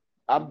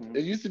 Mm-hmm.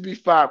 It used to be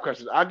five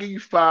questions. I'll give you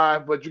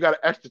five, but you got an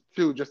extra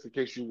two just in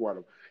case you want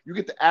them. You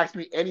get to ask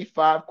me any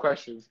five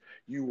questions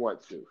you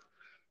want to,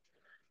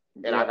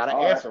 and I Yeah. gotta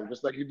All right. answer them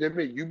just like you did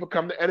me. You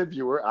become the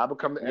interviewer. I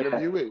become the Yeah.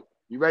 interviewee.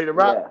 You ready to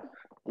rock?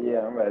 Yeah.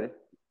 Yeah. I'm ready.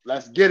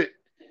 Let's get it.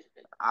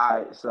 All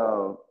right.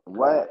 So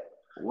what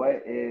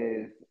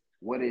is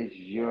what is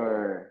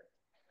your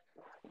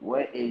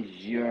what is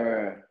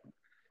your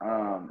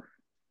um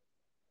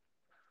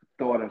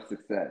thought of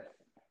success?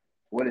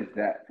 What is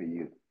that for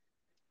you?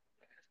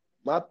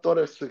 My thought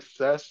of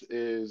success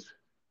is,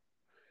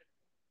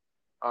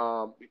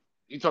 um,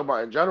 you talking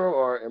about in general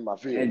or in my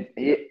field?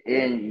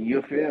 In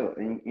your field,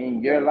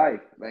 in your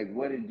life, like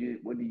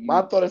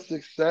My thought of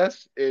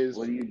success what is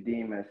do you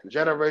deem as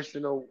success?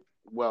 generational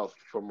wealth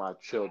for my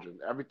children.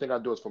 Everything I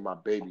do is for my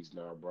babies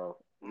now, bro.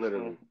 Hmm.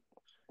 Literally.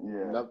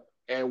 Yeah. No,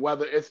 and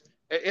whether it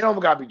don't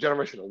gotta be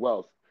generational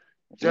wealth,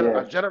 Yeah.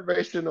 a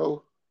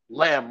generational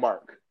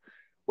landmark.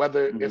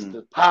 Whether it's Mhm.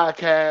 the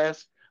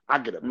podcast, I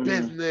get a Mhm.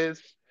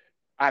 business,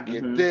 I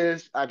get Mhm.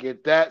 this, I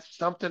get that,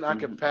 something I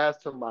can Mhm.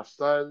 pass to my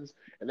sons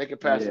and they can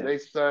pass to Yeah. their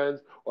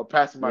sons, or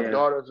pass to my Yeah.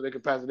 daughters and they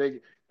can pass to their.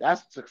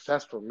 That's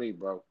success for me,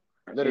 bro.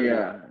 Literally.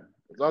 Yeah.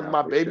 As long as Nah,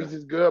 my for babies sure.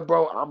 is good,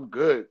 bro, I'm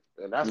good.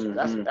 And that's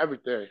Mhm.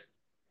 everything.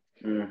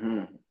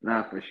 Mhm.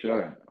 Nah, for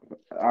sure.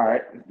 All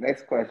right.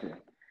 Next question.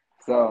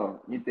 So,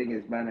 you think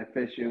it's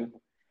beneficial?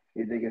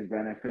 You think it's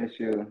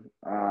beneficial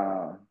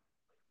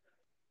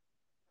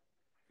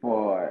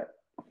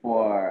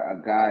for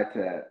a guy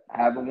to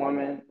have a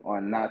woman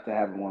or not to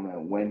have a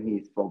woman when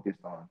he's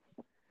focused on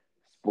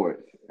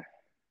sports?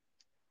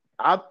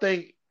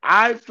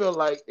 I feel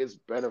like it's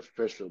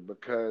beneficial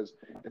because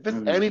if it's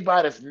Mhm.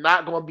 anybody that's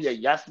not gonna be a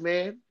yes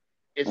man,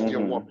 it's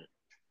your Mhm. woman.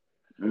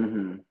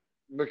 Mhm.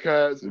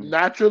 Because Mhm.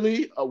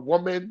 naturally a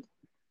woman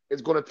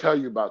is going to tell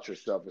you about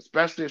yourself,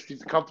 especially if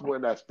she's comfortable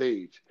in that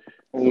stage.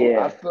 So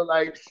Yeah.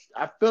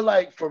 I feel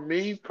like for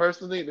me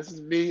personally, this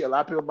is me. A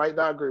lot of people might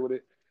not agree with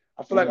it.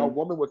 I feel like a Mhm.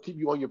 woman will keep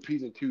you on your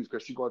p's and q's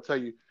because she's gonna tell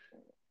you,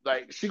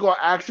 like she gonna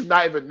ask you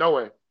not even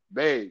knowing,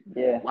 babe,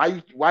 Yeah.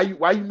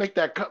 why you make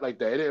that cut like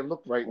that? It didn't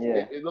look right.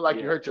 Yeah. It looked like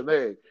you Yeah. hurt your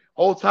leg.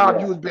 Whole time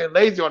you Yeah. was being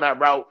lazy on that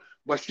route,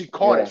 but she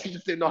caught it. Yeah. She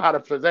just didn't know how to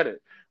present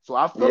it. So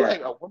I feel Yeah.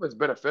 like a woman's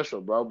beneficial,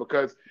 bro,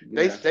 because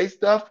they Yeah. say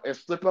stuff and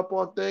slip up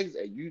on things,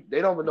 and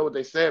they don't even know what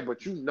they said,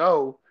 but you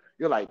know.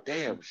 You're like,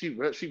 damn, she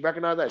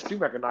recognized that. She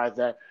recognized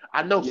that.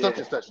 I know such Yeah.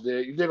 and such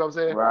did. You dig what I'm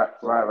saying? Right.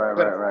 So Right. Right.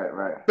 Right. Right.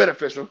 Right.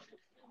 beneficial.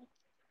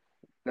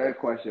 Third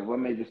question: what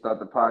made you start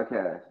the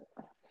podcast?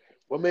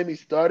 What made me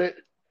start it?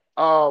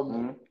 Um,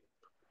 Mm-hmm.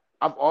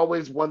 I've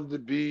always wanted to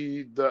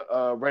be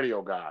the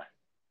radio guy.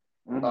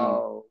 Mm-hmm.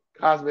 uh,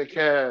 Cosmic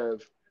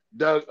Kev,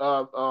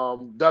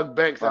 Doug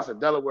Banks. Fi- That's a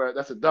Delaware.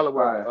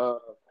 Fire.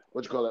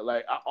 What you call it?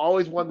 Like I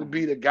always wanted to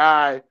be the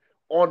guy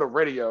on the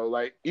radio.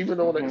 Like even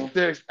on the Mm-hmm.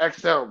 Sirius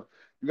XM,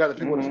 you got the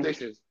people on the Mm-hmm.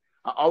 stations.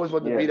 I always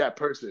wanted to be Yeah. that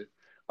person.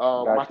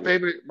 Got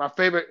you. My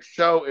favorite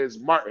show is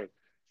Martin.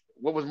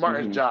 What was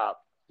Martin's Mm-hmm. job?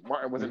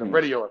 Martin was in the Mm-hmm.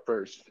 radio at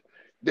first.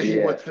 Then he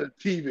Yeah. went to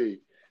TV.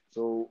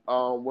 So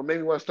what made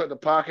me want to start the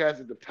podcast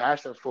is the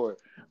passion for it.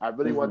 I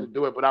really Mm-hmm. wanted to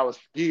do it, but I was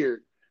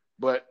scared.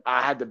 But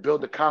I had to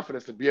build the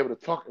confidence to be able to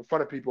talk in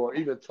front of people or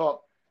even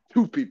talk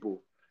to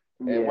people.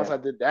 And once Yeah. I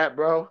did that,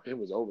 bro, it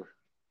was over.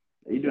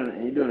 You're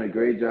doing a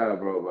great job,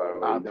 bro. By the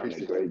way, I you're doing a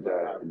appreciate you, great bro.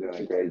 job. I You're doing a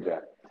appreciate you, great bro.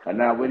 job. And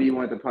now, where do you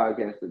want the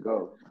podcast to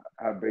go?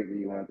 How big do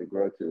you want it to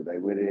grow to?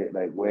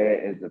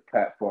 Where is the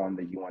platform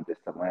that you want this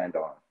to land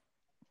on?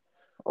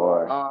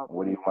 Or Um,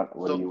 what do you want?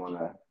 What do so you want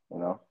to? You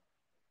know?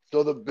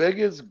 so the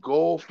biggest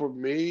goal for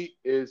me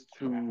is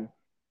to Mm-hmm.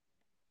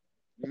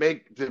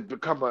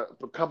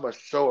 become a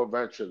show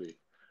eventually.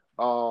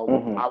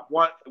 Mm-hmm. I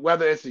want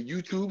whether it's a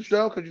YouTube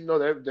show because you know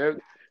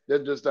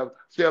they're just stuff.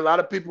 See, a lot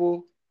of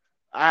people.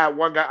 I had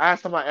one guy. I had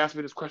somebody ask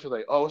me this question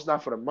like, "Oh, it's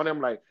not for the money." I'm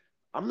like,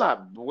 I'm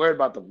not worried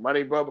about the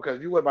money, bro. Because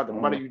if you worry about the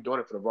money, Mm-hmm. you're doing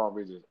it for the wrong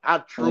reasons. I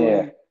Yeah.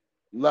 truly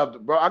love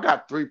it, bro. I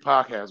got three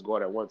podcasts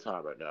going at one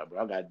time right now,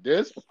 bro. I got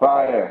this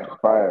Fire.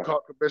 Fire.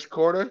 called Commish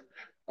Quarter.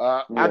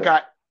 Uh, I Yeah.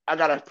 got I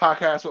got a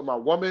podcast with my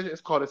woman.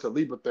 It's called It's a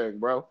Libra Thing,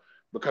 bro.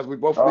 Because we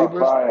both Oh,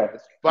 Libras. fire.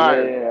 It's Yeah.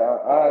 fire. Yeah. Yeah.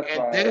 Oh, that's And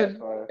fire. That's then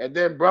fire. and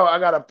then, bro, I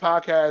got a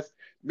podcast.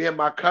 Me and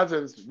my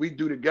cousins we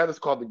do together. It's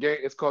called the game.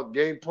 It's called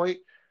Game Point.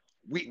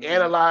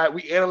 Mm-hmm.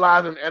 We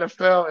analyze in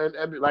NFL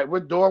and like we're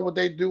doing what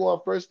they do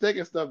on first take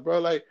and stuff, bro.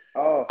 Like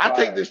Oh, fire.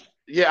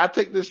 I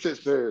take this shit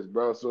serious,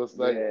 bro. So it's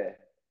like Yeah.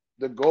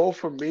 the goal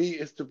for me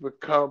is to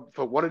become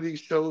for one of these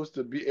shows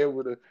to be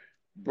able to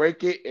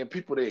break it and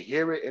people to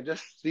hear it and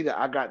just see that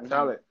I got Mm-hmm.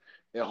 talent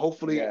and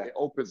hopefully Yeah. it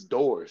opens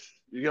doors.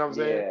 You know what I'm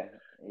saying? Yeah.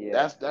 Yeah.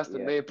 That's the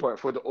Yeah. main part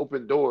for the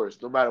open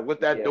doors. No matter what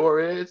that Yeah. door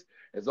is,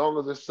 as long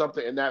as there's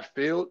something in that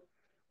field.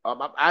 I'm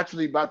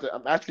actually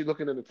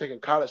looking into taking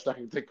college so I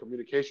can take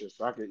communication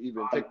so I can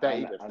even take that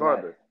even Nice.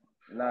 further.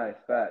 Nice.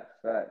 Facts.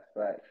 Facts.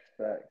 Facts.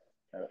 Facts.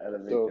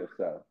 Elevate So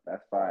yourself.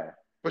 That's fire.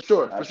 for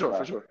sure, for That's sure, for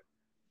fire. sure.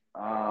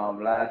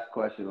 Last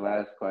question.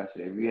 Last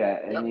question. If you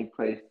had Yep. any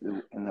place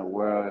in the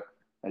world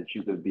that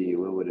you could be,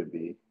 where would it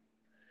be?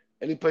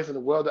 Any place in the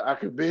world that I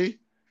could be,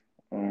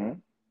 Mm-hmm.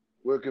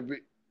 where it could be.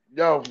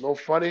 Yo, no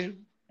funny.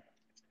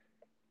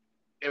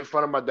 In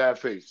front of my dad's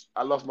face.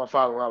 I lost my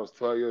father when I was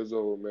 12 years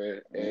old,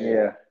 man.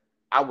 And Yeah.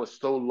 I was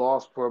so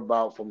lost for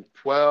about from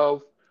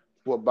 12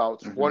 to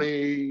about Mm-hmm.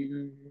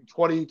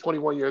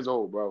 21 years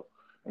old, bro.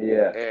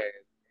 Yeah. And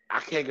I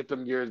can't get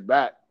them years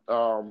back.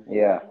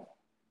 Yeah.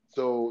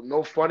 So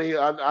no funny.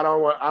 I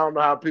don't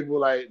know how people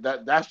like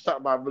that. That's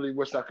something I really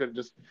wish I could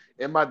just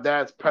in my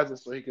dad's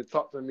presence so he could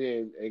talk to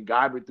me and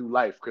guide me through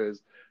life.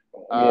 Cause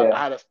Yeah.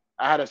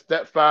 I had a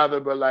stepfather,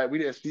 but like we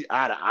didn't see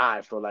eye to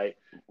eye for like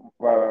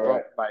Right. Right. from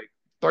Right. like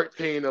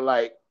 13 to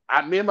like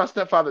me and my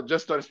stepfather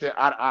just started seeing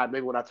eye to eye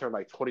maybe when I turned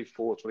like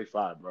 24,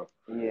 25, bro.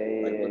 Yeah. Yeah.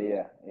 Like Yeah. literally.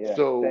 Yeah. Yeah.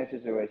 So Same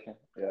situation.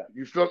 Yeah.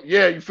 you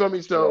feel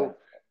me? Yeah. So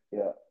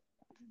Yeah.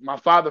 my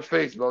father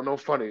face, bro, no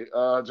funny.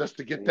 Just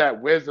to get Yeah.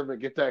 that wisdom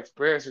and get that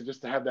experience and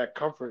just to have that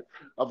comfort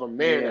of a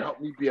man to Yeah. help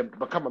me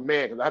become a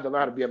man because I had to learn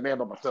how to be a man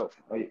by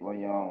myself. When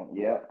you're on.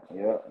 Yeah.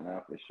 Yeah.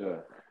 No, for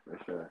sure. For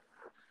sure.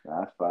 No,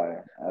 that's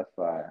fire. That's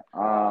fire.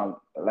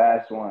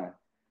 Last one.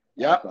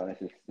 Last Yep. one.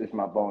 This is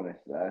my bonus.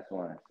 Last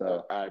one.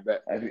 So I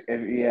bet.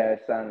 if you had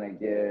something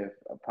to give,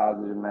 a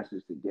positive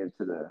message to give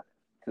to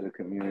the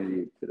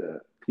community, to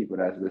the people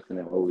that's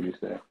listening, what would you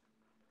say?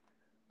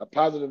 A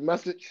positive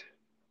message.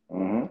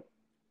 Mm-hmm.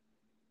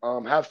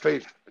 Have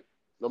faith,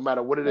 no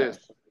matter what it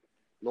is,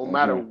 no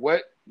matter Mm-hmm.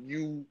 what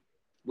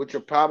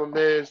your problem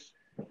is,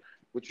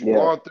 what you're Yeah.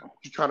 going through,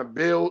 what you're trying to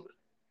build,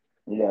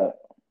 Yeah.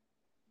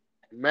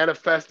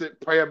 manifest it,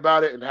 pray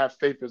about it, and have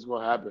faith it's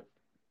gonna happen.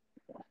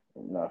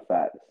 No,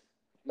 facts.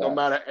 No Facts.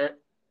 matter.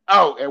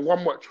 Oh, and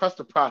one more, trust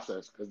the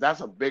process, because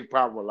that's a big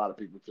problem with a lot of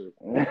people too.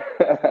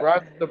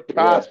 Trust the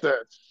Yeah.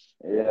 process,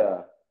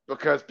 Yeah.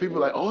 because people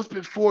are like, Yeah. oh, it's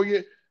been 4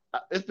 years.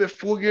 It's been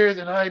 4 years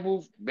and I ain't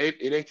moved. Maybe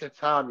it ain't your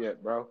time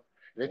yet, bro.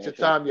 It ain't your Ain't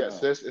your time yet, time.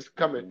 sis. It's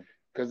coming. Mm-hmm.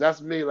 Because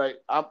that's me. Like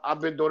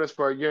I've been doing this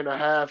for a year and a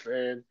half,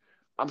 and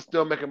I'm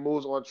still making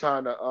moves on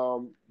trying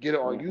to get it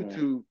on Mm-hmm.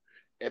 YouTube.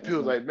 And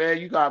people's Mm-hmm. like, man,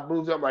 you got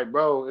moves. I'm like,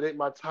 bro, it ain't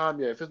my time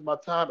yet. If it's my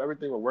time,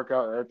 everything will work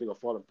out and everything will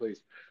fall in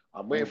place.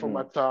 I'm waiting for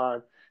my Mm-hmm.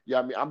 time. Yeah,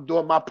 I mean, I'm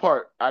doing my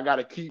part. I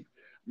gotta keep.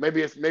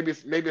 Maybe it's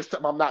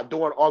something I'm not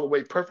doing all the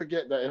way perfect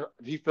yet. That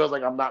he feels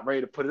like I'm not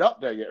ready to put it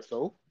up there yet.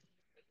 So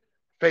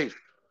faith,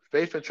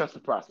 faith and trust the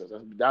process.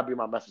 That'd be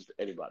my message to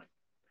anybody.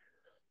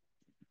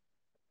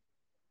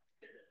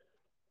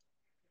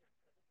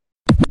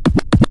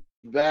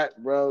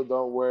 That, bro,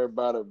 don't worry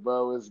about it,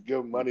 bro. It's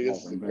good money.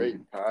 This is a great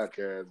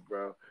podcast,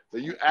 bro. So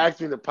you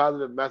asked me the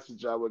positive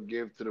message I would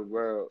give to the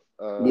world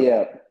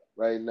Yeah.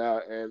 right now,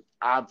 and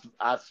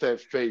I said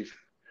faith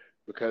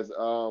because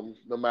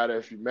no matter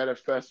if you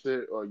manifest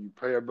it or you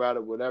pray about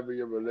it, whatever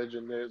your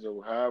religion is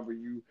or however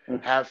you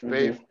have Mm-hmm.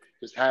 faith,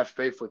 just have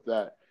faith with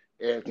that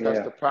and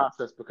trust Yeah. the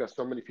process because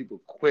so many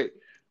people quit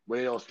when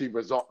they don't see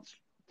results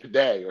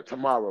today or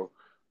tomorrow.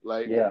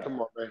 Like, Yeah. come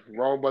on, man.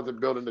 Rome wasn't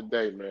built in a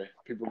day, man.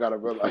 People gotta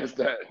realize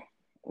that.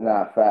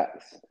 Nah,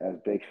 facts. That's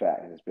big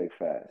facts. That's big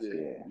facts. Yeah,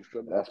 Yeah. you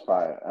feel me? That's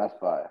fire. That's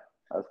fire.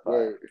 That's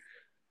fire. Word.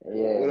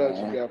 Yeah, What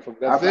else you man. got for me?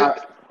 I, That's I,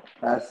 it?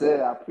 that's it.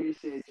 I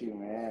appreciate you,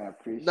 man. I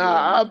appreciate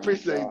Nah, I everything,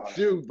 appreciate dog.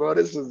 you, bro.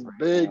 This is You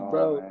big, know,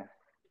 bro. man.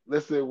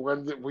 Listen,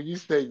 when you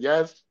say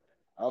yes,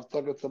 I was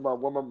talking to my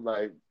woman, I'm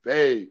like,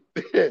 babe,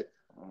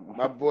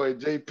 my boy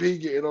JP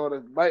getting on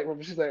the mic with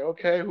me. She's like,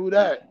 okay, who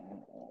that?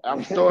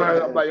 I'm showing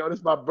her, I'm like, yo, this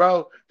is my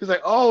bro. She's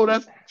like, oh,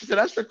 she said,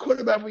 that's your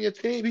quarterback for your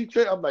team.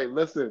 I'm like,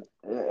 listen,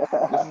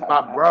 this is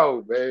my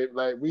bro, babe.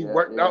 Like, we Yeah,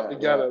 worked out yeah,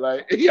 yeah. together.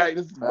 Like, yeah,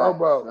 this is bro, Facts,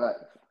 bro.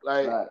 facts,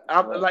 Like facts,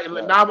 I'm facts, like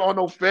facts. now I'm on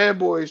no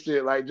fanboy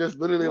shit. Like just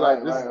literally Right,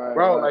 like this right, is right,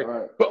 bro. right, Like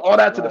right, put all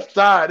that to the right,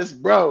 side. This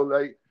bro.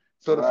 Like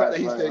so the fact right, that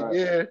he right, said right.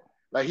 yeah,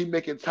 like he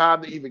making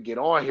time to even get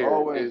on here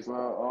Always, is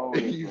bro.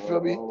 Always, you bro.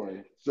 feel me?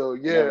 Always. So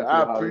yeah, Never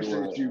I too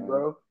appreciate Hollywood, you, man.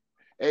 bro.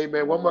 Hey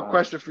man, one more Never.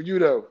 question for you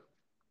though.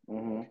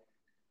 Mm-hmm.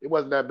 It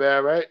wasn't that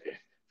bad, right?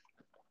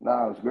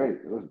 Nah, it was great.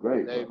 It was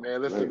great, Hey bro.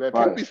 man, listen, Great man.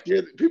 People fire. be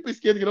scared. People be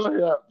scared to get on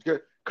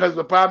here because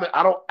the problem is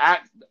I don't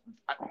act.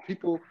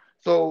 People.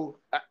 So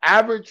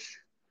average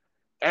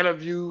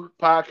interview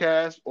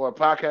podcast or a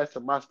podcast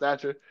of my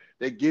stature,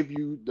 they give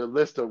you the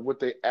list of what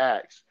they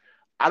ask.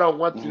 I don't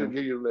want you to Mm-hmm.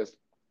 give you the list.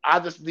 I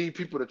just need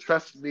people to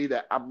trust me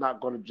that I'm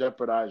not going to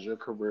jeopardize your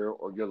career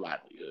or your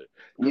livelihood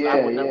because I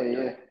Yeah, would yeah, never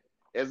do yeah, that.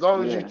 As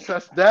long as you yeah,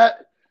 trust that,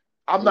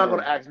 I'm not going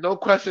yeah, to ask no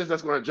questions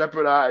that's going to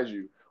jeopardize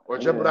you or yeah,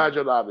 jeopardize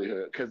your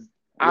livelihood because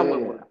I yeah,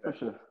 wouldn't yeah, want to do for that.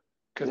 sure.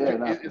 Because Yeah,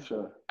 nah, for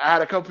sure. I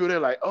had a couple people there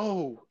like,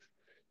 oh,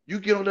 you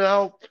get on there.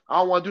 I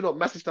don't want to do no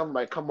messy stuff. I'm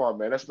like, come on,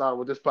 man. That's not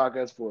what this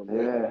podcast is for,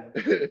 man. Yeah.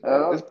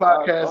 This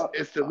podcast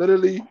is to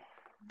literally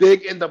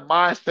dig in the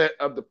mindset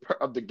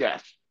of the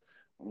guest.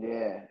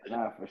 Yeah,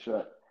 nah, for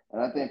sure.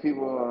 And I think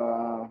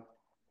people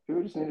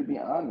just need to be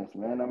honest,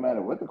 man. No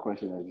matter what the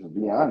question is, just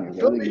be You honest.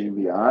 I feel think if me? you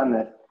be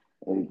honest,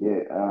 you'll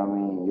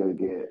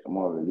get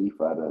more relief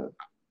out of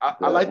I,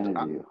 I the like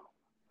interview.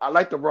 I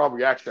like the raw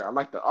reaction. I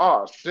like the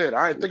oh shit.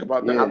 I didn't think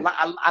about that. Yeah,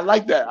 I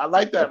like that. I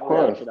like of that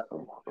course, reaction.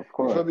 of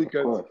You feel course, me? of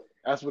Because course,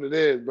 that's what it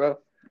is, bro.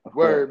 of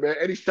course. Word, man.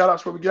 Any shout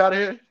outs before we get out of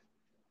here?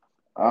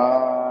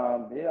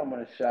 Yeah, I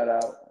want to shout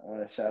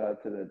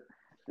out to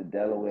the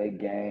Delaware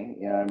gang.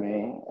 You know what I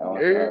mean? I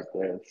want to shout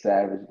Yeah, out to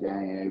Savage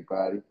gang,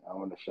 everybody. I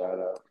want to shout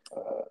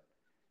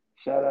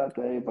out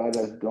to everybody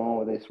that's doing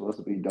what they're supposed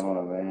to be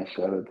doing, man.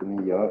 Shout out to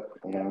New York.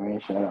 You know what I mean?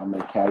 Shout out, I'm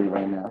in Cali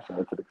right now. Shout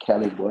out to the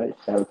Cali boys.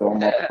 Shout out to all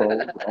my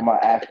pros, all my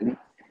athletes.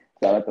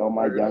 Shout out to all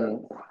my word up.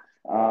 youngins.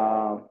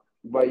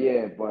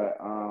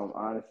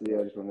 Honestly,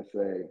 I just want to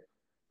say,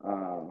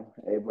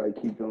 everybody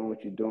keep doing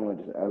what you're doing.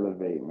 Just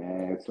elevate,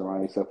 man.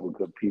 Surround yourself with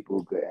good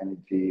people, good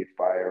energy,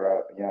 fire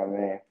up. You know what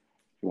I mean? If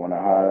you want to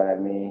holler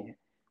at me,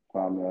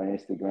 find me on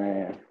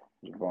Instagram,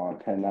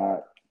 Jevaugh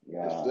Pennock,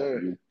 Yes, yeah,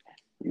 sir.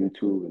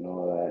 YouTube and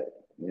all that.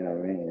 You know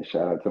what I mean? And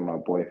shout out to my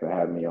boy for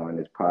having me on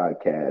this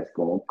podcast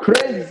going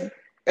crazy.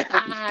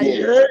 Let's get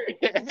You it.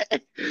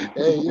 heard?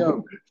 Hey,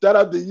 yo, shout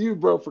out to you,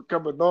 bro, for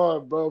coming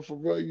on, bro. For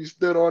real, you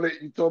stood on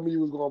it. You told me you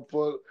was gonna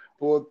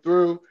pull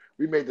through.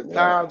 We made the Yeah.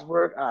 times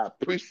work. I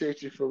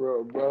appreciate you for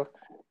real, bro.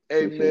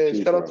 Hey Appreciate man,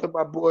 you, shout out bro. to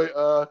my boy.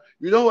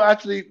 You know who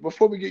actually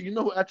before we get, you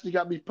know who actually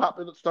got me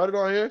popping started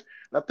on here? And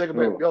I think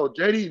about Who? yo,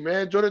 JD,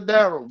 man, Jordan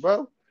Darrow,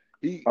 bro.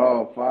 He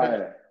Oh,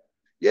 fire.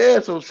 yeah,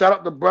 so shout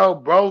out to bro.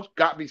 Bro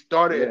got me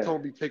started and Yeah.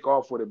 told me to take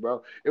off with it,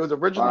 bro. It was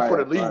originally for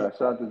the Fire, league. fire.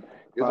 Shout out to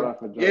It was shout a, out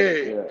for Jordan. yeah,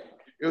 Yeah.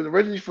 it was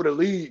originally for the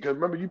league because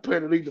remember you played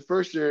in the league the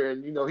first year,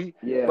 and you know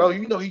Yeah. bro,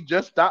 he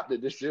just stopped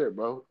it this year,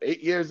 bro.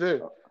 8 years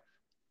in.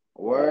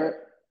 Word?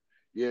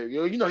 Yeah,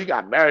 you know he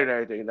got married and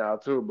everything now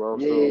too, bro.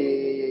 Yeah, yeah, So yeah,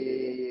 yeah, yeah,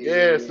 yeah, yeah, yeah,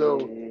 yeah, yeah, so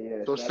yeah, yeah,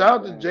 yeah. so Shout shout out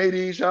out to to him.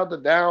 JD, shout out to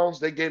Downs.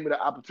 They gave me the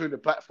opportunity, the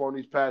platform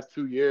these past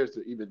 2 years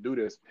to even do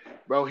this,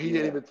 bro. He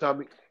didn't Yeah. even tell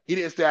me. He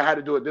didn't say I had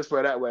to do it this way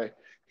or that way.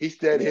 He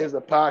said, Yeah. "Here's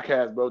a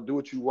podcast, bro. Do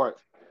what you want."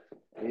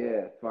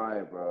 Yeah.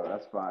 Fire, bro.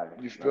 That's fire.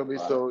 You feel That's me?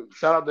 fire. So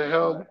shout out to That's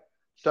him. fire.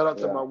 Shout out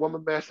to Yeah. my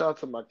woman, man. Shout out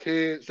to my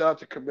kids. Shout out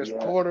to Commish Yeah.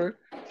 Porter.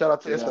 Shout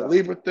out to It's a Yeah.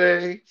 Libra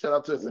thing. Yeah. Shout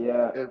out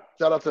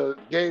to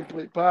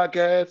Gameplay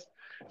Podcast.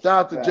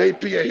 Shout out to Facts.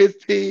 JP and his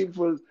team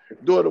for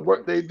doing the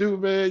work they do,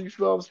 man. You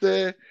feel what I'm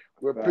saying?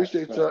 We Facts.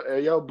 appreciate you. Facts.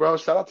 And yo, bro,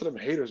 shout out to them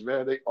haters,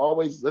 man. They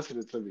always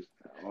listening to me.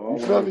 You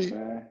feel Always, me?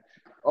 man.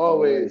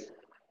 Always. Always.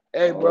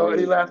 Hey, bro,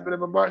 any Always, last man. minute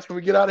remarks before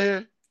we get out of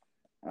here?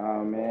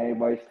 Man,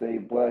 everybody stay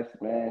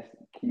blessed, man.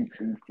 Keep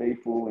be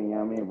faithful and you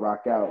know what I mean,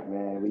 rock out,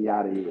 man. We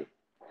out of here.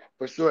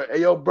 For sure. Hey,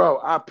 yo, bro,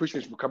 I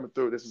appreciate you for coming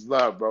through. This is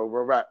love, bro.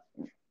 We're right.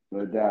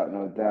 No doubt,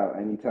 no doubt.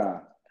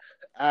 Anytime.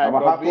 All right,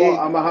 bro. Be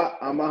I'm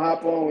a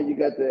hop on when you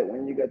got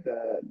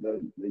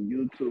the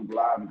YouTube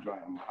live joint.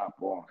 I'm gonna hop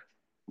on.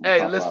 I'm gonna Hey,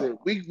 pop listen,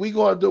 out. we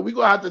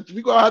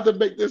gonna have to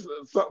make this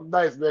something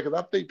nice, man, because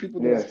I think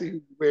people need to Yeah. see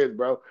who you is,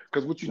 bro.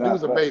 Because what you do Nah,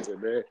 is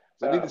amazing, man.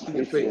 So they need to see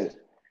your face. appreciate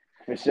it.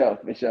 For sure,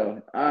 for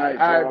sure. All right,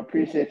 All bro. right,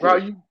 Appreciate bro.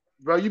 you.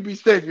 You be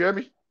safe. You hear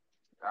me?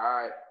 All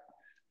right.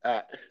 All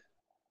right.